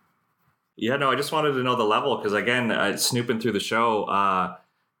 Yeah, no, I just wanted to know the level because again, snooping through the show,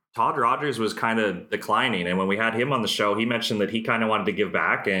 Todd Rogers was kind of declining. And when we had him on the show, he mentioned that he kind of wanted to give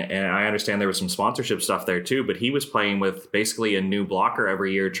back. And I understand there was some sponsorship stuff there too, but he was playing with basically a new blocker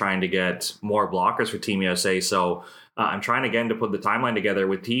every year, trying to get more blockers for Team USA. So I'm trying again to put the timeline together.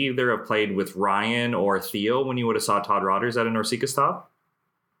 Would he either have played with Ryan or Theo when you would have saw Todd Rogers at a NORCECA stop?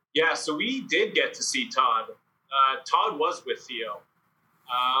 Yeah, so we did get to see Todd. Todd was with Theo.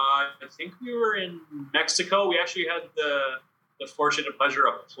 I think we were in Mexico. We actually had the fortunate pleasure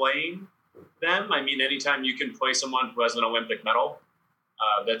of playing them. I mean, anytime you can play someone who has an Olympic medal,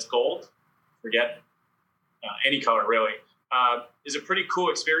 that's gold, forget any color really, is a pretty cool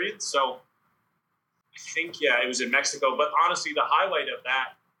experience. So I think, yeah, it was in Mexico. But honestly, the highlight of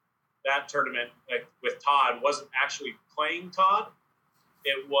that tournament, like with Todd, wasn't actually playing Todd.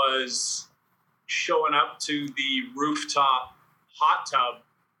 It was showing up to the rooftop hot tub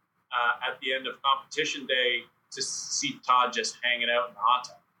at the end of competition day to see Todd just hanging out in the hot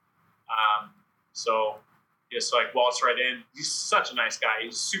tub. So just like waltz right in. He's such a nice guy.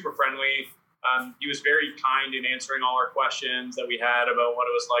 He's super friendly. He was very kind in answering all our questions that we had about what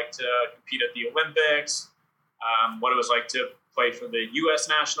it was like to compete at the Olympics, what it was like to play for the U.S.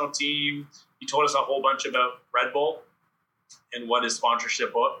 national team. He told us a whole bunch about Red Bull and what his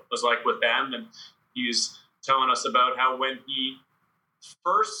sponsorship was like with them. And he was telling us about how when he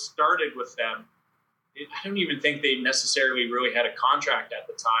first started with them, I don't even think they necessarily really had a contract at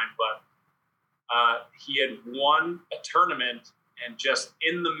the time, but he had won a tournament, and just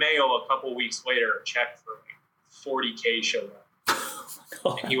in the mail a couple weeks later, a check for like $40K showed up.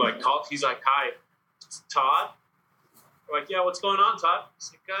 And he's like, "Hi, it's Todd." We're like, "Yeah, what's going on, Todd?"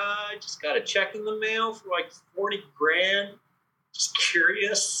 He's like, "I just got a check in the mail for like 40 grand. Just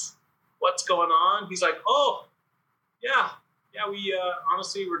curious, what's going on?" He's like, "Oh, yeah, we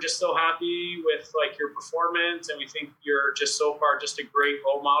honestly, we're just so happy with like your performance, and we think you're just so far just a great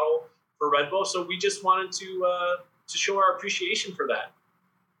role model for Red Bull. So we just wanted to show our appreciation for that."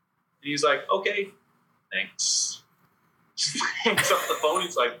 And he's like, "Okay, thanks." Hangs up the phone.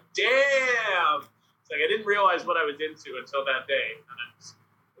 He's like, "Damn!" It's like I didn't realize what I was into until that day, and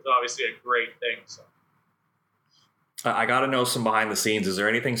it was obviously a great thing. So. I got to know some behind the scenes. Is there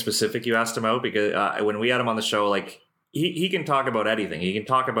anything specific you asked him out? Because when we had him on the show, like he can talk about anything. He can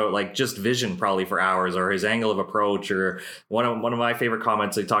talk about like just vision probably for hours, or his angle of approach, or one of my favorite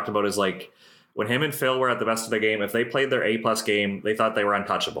comments he talked about is like when him and Phil were at the best of the game, if they played their A+ game, they thought they were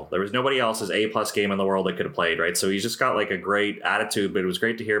untouchable. There was nobody else's A+ game in the world that could have played, right? So he's just got like a great attitude, but it was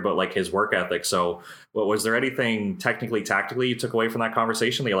great to hear about like his work ethic. So was there anything technically, tactically you took away from that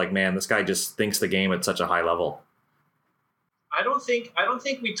conversation that you're like, man, this guy just thinks the game at such a high level? I don't think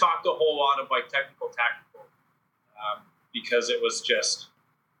we talked a whole lot of like tactical, because it was just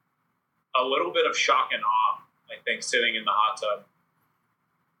a little bit of shock and awe, I think, sitting in the hot tub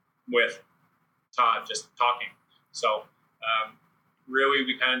with Todd just talking. So really,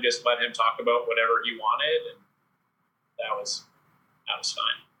 we kind of just let him talk about whatever he wanted, and that was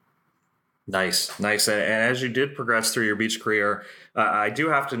fine. Nice. And as you did progress through your beach career, I do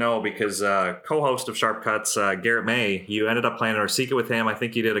have to know, because co-host of Sharp Cuts, Garrett May, you ended up playing Orsika with him. I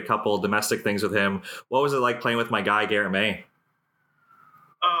think you did a couple domestic things with him. What was it like playing with my guy, Garrett May?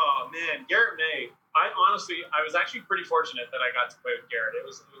 Oh, man, Garrett May. I was actually pretty fortunate that I got to play with Garrett. It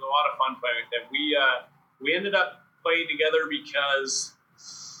was a lot of fun playing with him. We ended up playing together because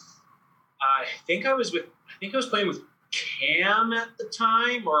I think I was playing with Cam at the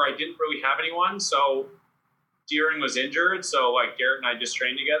time, or I didn't really have anyone. So Deering was injured, so like Garrett and I just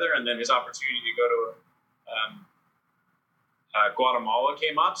trained together, and then his opportunity to go to Guatemala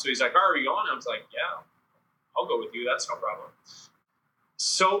came up. So he's like, "Are we going?" I was like, "Yeah, I'll go with you. That's no problem."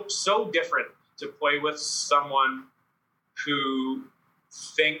 So different to play with someone who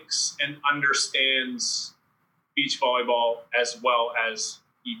thinks and understands beach volleyball as well as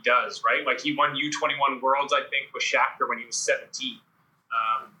he does, right? Like he won U21 Worlds, I think, with Shakhtar when he was 17.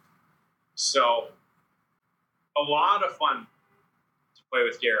 So a lot of fun to play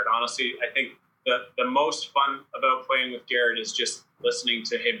with Garrett. Honestly, I think the most fun about playing with Garrett is just listening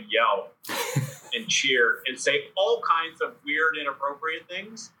to him yell and cheer and say all kinds of weird, inappropriate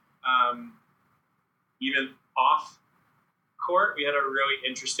things. Even off court, we had a really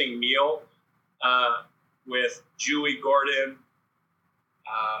interesting meal with Julie Gordon.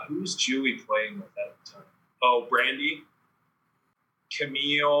 Who's Julie playing with at the time? Oh, Brandy,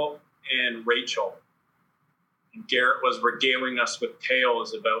 Camille, and Rachel. And Garrett was regaling us with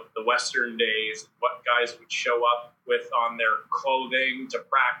tales about the Western days, what guys would show up with on their clothing to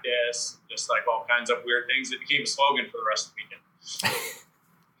practice, just like all kinds of weird things. It became a slogan for the rest of the weekend.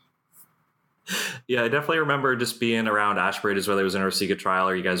 Yeah, I definitely remember just being around Ashbridges, whether it was an Orsika trial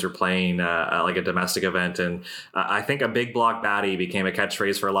or you guys were playing like a domestic event. And I think a big block baddie became a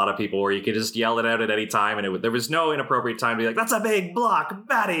catchphrase for a lot of people, where you could just yell it out at any time. And there was no inappropriate time to be like, "That's a big block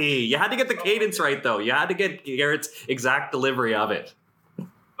baddie." You had to get the cadence right, though. You had to get Garrett's exact delivery of it.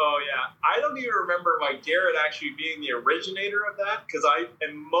 Oh, yeah. I don't even remember like Garrett actually being the originator of that, because I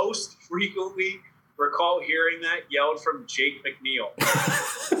am most frequently recall hearing that yelled from Jake McNeil.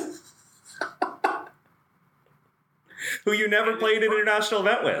 Who you never played an international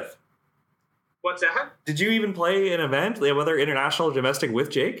event with. What's that? Did you even play an event, whether international or domestic, with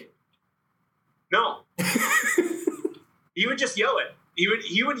Jake? No. He would just yell it. He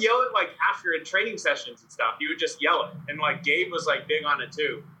would yell it like after in training sessions and stuff. He would just yell it. And like Gabe was like big on it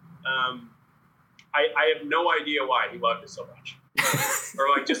too. I have no idea why he loved it so much. Or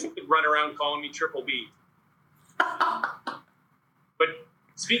like just run around calling me Triple B. But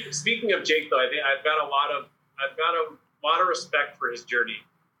speaking of Jake, though, I think I've got a lot of respect for his journey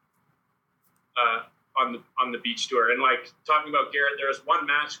on the beach tour. And like talking about Garrett, there was one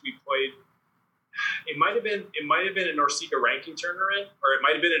match we played. It might have been an Orsika ranking tournament, or it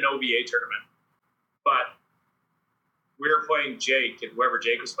might have been an OVA tournament. But we were playing Jake and whoever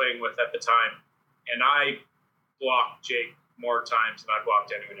Jake was playing with at the time, and I blocked Jake more times than I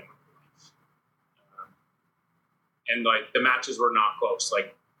blocked anyone in my life. And like the matches were not close,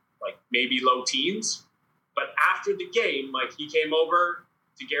 like maybe low teens. But after the game, like he came over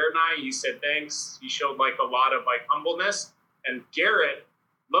to Garrett and I, he said thanks. He showed like a lot of like humbleness, and Garrett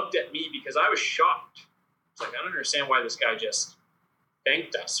looked at me because I was shocked. It's like, I don't understand why this guy just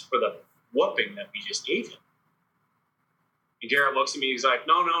thanked us for the whooping that we just gave him. And Garrett looks at me, he's like,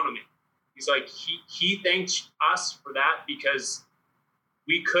 no, to me. He's like, he thanked us for that because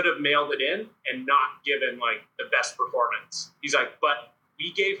we could have mailed it in and not given like the best performance. He's like, but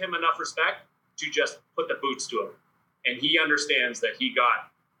we gave him enough respect to just put the boots to him. And he understands that he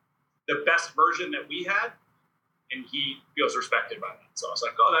got the best version that we had, and he feels respected by that. So I was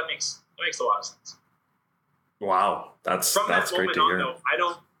like, oh, that makes a lot of sense. Wow. That's great to hear. Though, I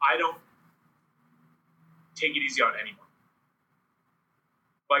don't take it easy on anyone.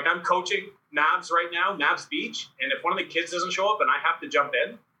 Like I'm coaching Nabs right now, Nabs Beach, and if one of the kids doesn't show up and I have to jump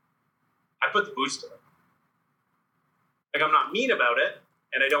in, I put the boots to them. Like, I'm not mean about it,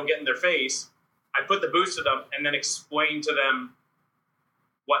 and I don't get in their face. I put the boost to them and then explain to them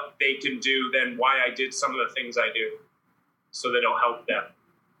what they can do, then why I did some of the things I do, so that it'll help them.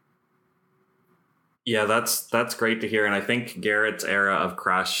 Yeah, that's great to hear. And I think Garrett's era of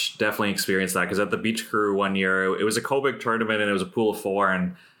Crush definitely experienced that, because at the Beach Crew one year, it was a co-big tournament and it was a pool of 4,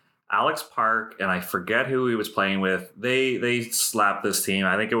 and Alex Park, and I forget who he was playing with, they slapped this team.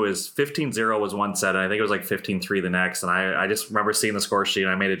 I think it was 15-0 was one set, and I think it was like 15-3 the next. And I just remember seeing the score sheet,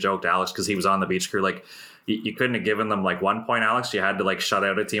 and I made a joke to Alex because he was on the Beach Crew. Like, you couldn't have given them like 1 point, Alex. You had to like shut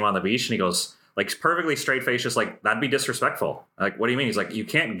out a team on the beach. And he goes, like, perfectly straight face, just like, that'd be disrespectful. Like, what do you mean? He's like, you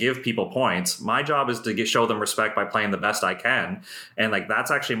can't give people points. My job is to show them respect by playing the best I can. And like,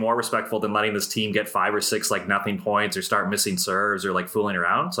 that's actually more respectful than letting this team get 5 or 6 like nothing points or start missing serves or like fooling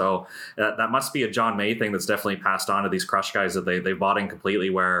around. So that must be a John May thing that's definitely passed on to these Crush guys, that they bought in completely,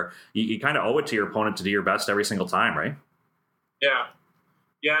 where you kind of owe it to your opponent to do your best every single time, right? Yeah.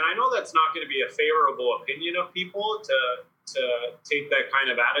 Yeah, and I know that's not going to be a favorable opinion of people to take that kind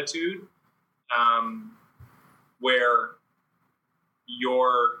of attitude. Where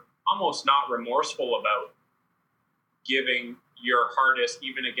you're almost not remorseful about giving your hardest,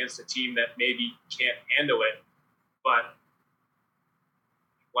 even against a team that maybe can't handle it, but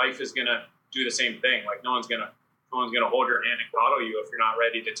life is going to do the same thing. Like, no one's going to hold your hand and coddle you if you're not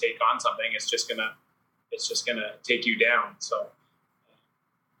ready to take on something. It's just going to take you down. So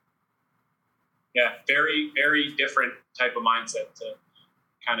yeah, very, very different type of mindset to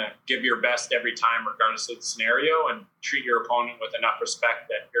kind of give your best every time, regardless of the scenario, and treat your opponent with enough respect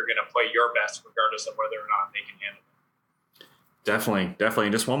that you're going to play your best, regardless of whether or not they can handle it. Definitely.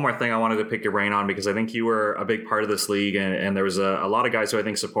 And just one more thing I wanted to pick your brain on, because I think you were a big part of this league, and there was a lot of guys who I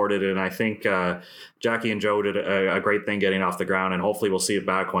think supported it. And I think Jackie and Joe did a great thing getting off the ground, and hopefully we'll see it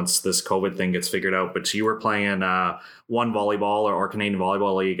back once this COVID thing gets figured out. But you were playing One Volleyball or Canadian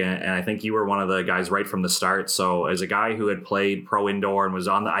Volleyball League, and I think you were one of the guys right from the start. So as a guy who had played pro indoor and was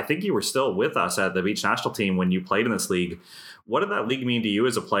on I think you were still with us at the beach national team when you played in this league. What did that league mean to you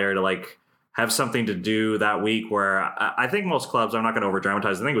as a player, to like have something to do that week, where I think most clubs, I'm not going to over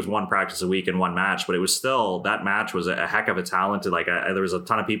dramatize, I think it was 1 practice a week and 1 match, but it was still, that match was a heck of a talent. Like there was a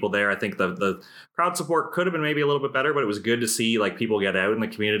ton of people there. I think the crowd support could have been maybe a little bit better, but it was good to see like people get out in the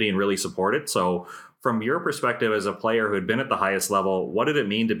community and really support it. So from your perspective as a player who had been at the highest level, what did it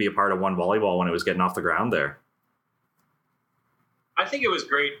mean to be a part of One Volleyball when it was getting off the ground there? I think it was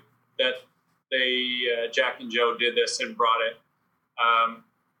great that Jack and Joe did this and brought it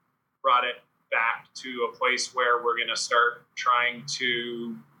back to a place where we're going to start trying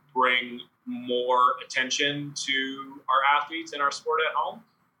to bring more attention to our athletes and our sport at home.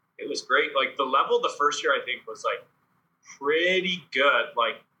 It was great. Like, the level the first year, I think, was like pretty good.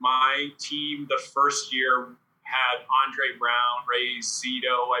 Like, my team the first year had Andre Brown, Ray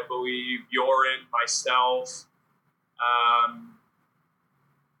Zito, I believe, Joran, myself,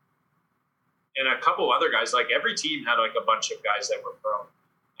 and a couple other guys. Like, every team had like a bunch of guys that were pro.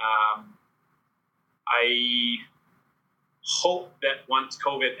 I hope that once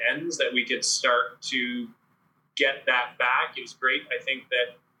COVID ends, that we could start to get that back. It was great. I think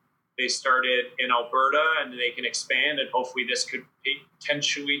that they started in Alberta and they can expand, and hopefully this could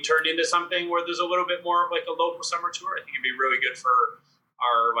potentially turn into something where there's a little bit more of like a local summer tour. I think it'd be really good for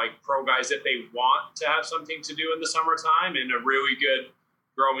our like pro guys if they want to have something to do in the summertime, and a really good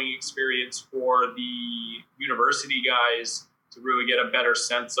growing experience for the university guys to really get a better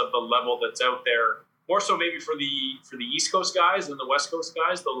sense of the level that's out there. More so maybe for the East Coast guys than the West Coast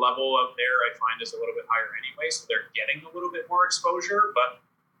guys. The level out there I find is a little bit higher anyway, so they're getting a little bit more exposure. But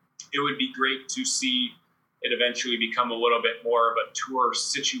it would be great to see it eventually become a little bit more of a tour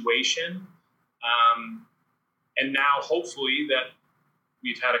situation. And now hopefully that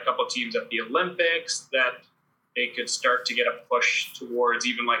we've had a couple of teams at the Olympics, that they could start to get a push towards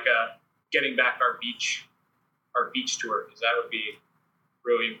even like getting back our beach tour, because that would be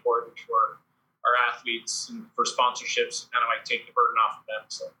really important for our athletes and for sponsorships, and kind of like take the burden off of them.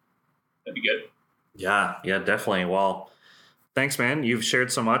 So that'd be good. Yeah, definitely. Well, thanks, man. You've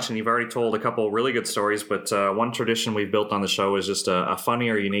shared so much, and you've already told a couple really good stories, but one tradition we've built on the show is just a funny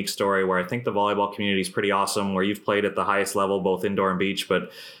or unique story where I think the volleyball community is pretty awesome, where you've played at the highest level, both indoor and beach,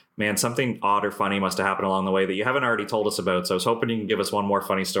 but man, something odd or funny must have happened along the way that you haven't already told us about. So I was hoping you can give us one more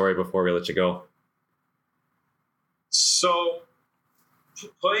funny story before we let you go. So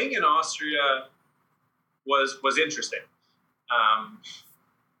playing in Austria was interesting.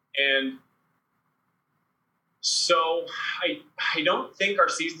 And so I don't think our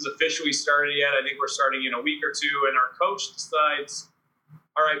season's officially started yet. I think we're starting in a week or two, and our coach decides,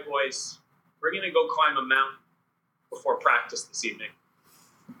 all right, boys, we're going to go climb a mountain. before practice this evening.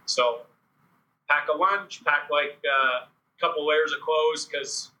 So pack a lunch, pack like a couple layers of clothes,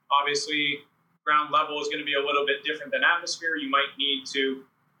 because obviously ground level is going to be a little bit different than atmosphere. You might need to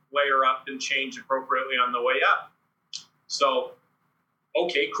layer up and change appropriately on the way up. So,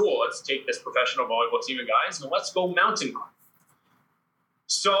 okay, cool. Let's take this professional volleyball team of guys and let's go mountain climb.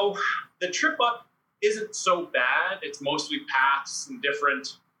 So the trip up isn't so bad. It's mostly paths and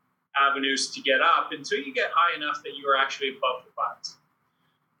different avenues to get up until you get high enough that you are actually above the clouds.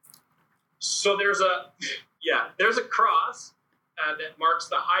 So there's a cross that marks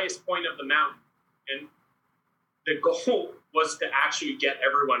the highest point of the mountain. And the goal was to actually get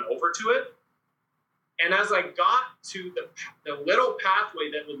everyone over to it. And as I got to the little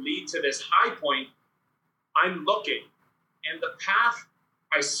pathway that would lead to this high point, I'm looking. And the path,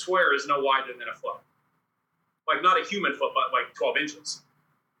 I swear, is no wider than a foot. Like not a human foot, but like 12 inches.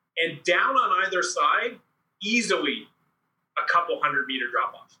 And down on either side, easily a couple 100-meter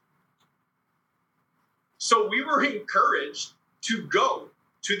drop off. So we were encouraged to go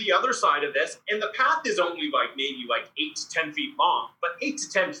to the other side of this. And the path is only maybe 8 to 10 feet long. But 8 to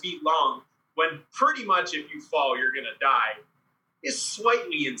 10 feet long, when pretty much if you fall, you're going to die, is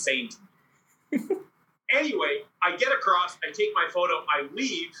slightly insane to me. Anyway, I get across, I take my photo, I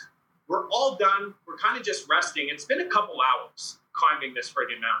leave. We're all done. We're kind of just resting. It's been a couple hours climbing this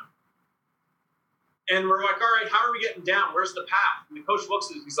friggin' mountain. And we're like, all right, how are we getting down? Where's the path? And the coach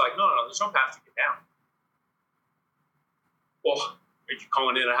looks at us, he's like, no, there's no path to get down. Well, are you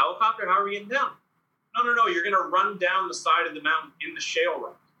calling in a helicopter? How are we getting down? No, you're going to run down the side of the mountain in the shale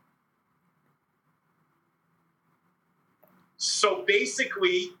rock. So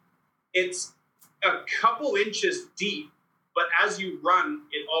basically, it's a couple inches deep, but as you run,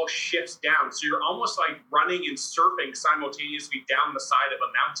 it all shifts down. So you're almost like running and surfing simultaneously down the side of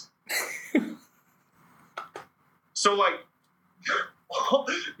a mountain. So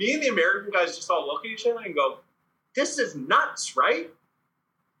me and the American guys just all look at each other and go, this is nuts, right?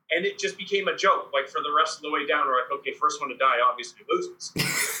 And it just became a joke. Like for the rest of the way down, we're like, okay, first one to die obviously loses.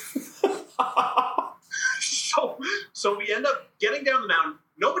 So we end up getting down the mountain.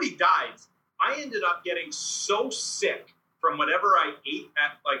 Nobody dies. I ended up getting so sick from whatever I ate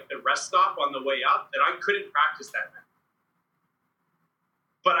at the rest stop on the way up that I couldn't practice that night.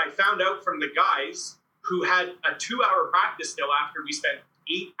 But I found out from the guys who had a 2-hour practice still after we spent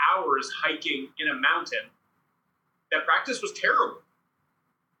 8 hours hiking in a mountain that practice was terrible.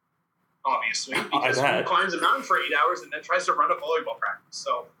 Obviously, because who climbs a mountain for 8 hours and then tries to run a volleyball practice.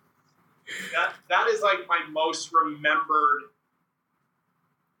 So that is my most remembered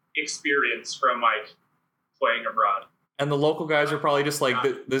experience from playing abroad. And the local guys were probably just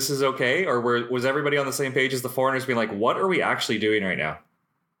like, this is okay? Or was everybody on the same page as the foreigners being like, what are we actually doing right now?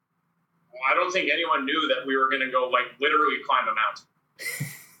 Well, I don't think anyone knew that we were going to go literally climb a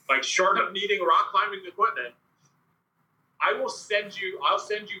mountain. Short of needing rock climbing equipment, I'll send you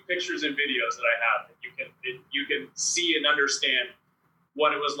pictures and videos that I have that you can see and understand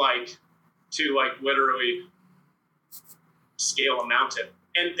what it was like to literally scale a mountain.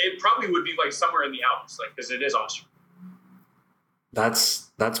 And it probably would be somewhere in the Alps, because it is Austria.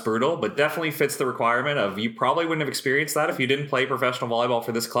 That's brutal, but definitely fits the requirement of you probably wouldn't have experienced that if you didn't play professional volleyball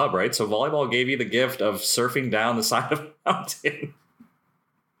for this club, right? So volleyball gave you the gift of surfing down the side of a mountain.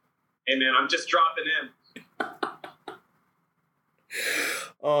 And then I'm just dropping in.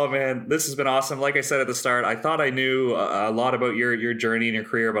 Oh man, this has been awesome. Like I said at the start, I thought I knew a lot about your journey and your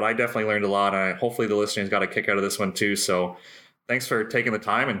career, but I definitely learned a lot, and hopefully the listeners got a kick out of this one too. So thanks for taking the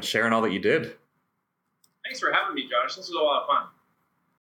time and sharing all that you did. Thanks for having me, Josh. This was a lot of fun.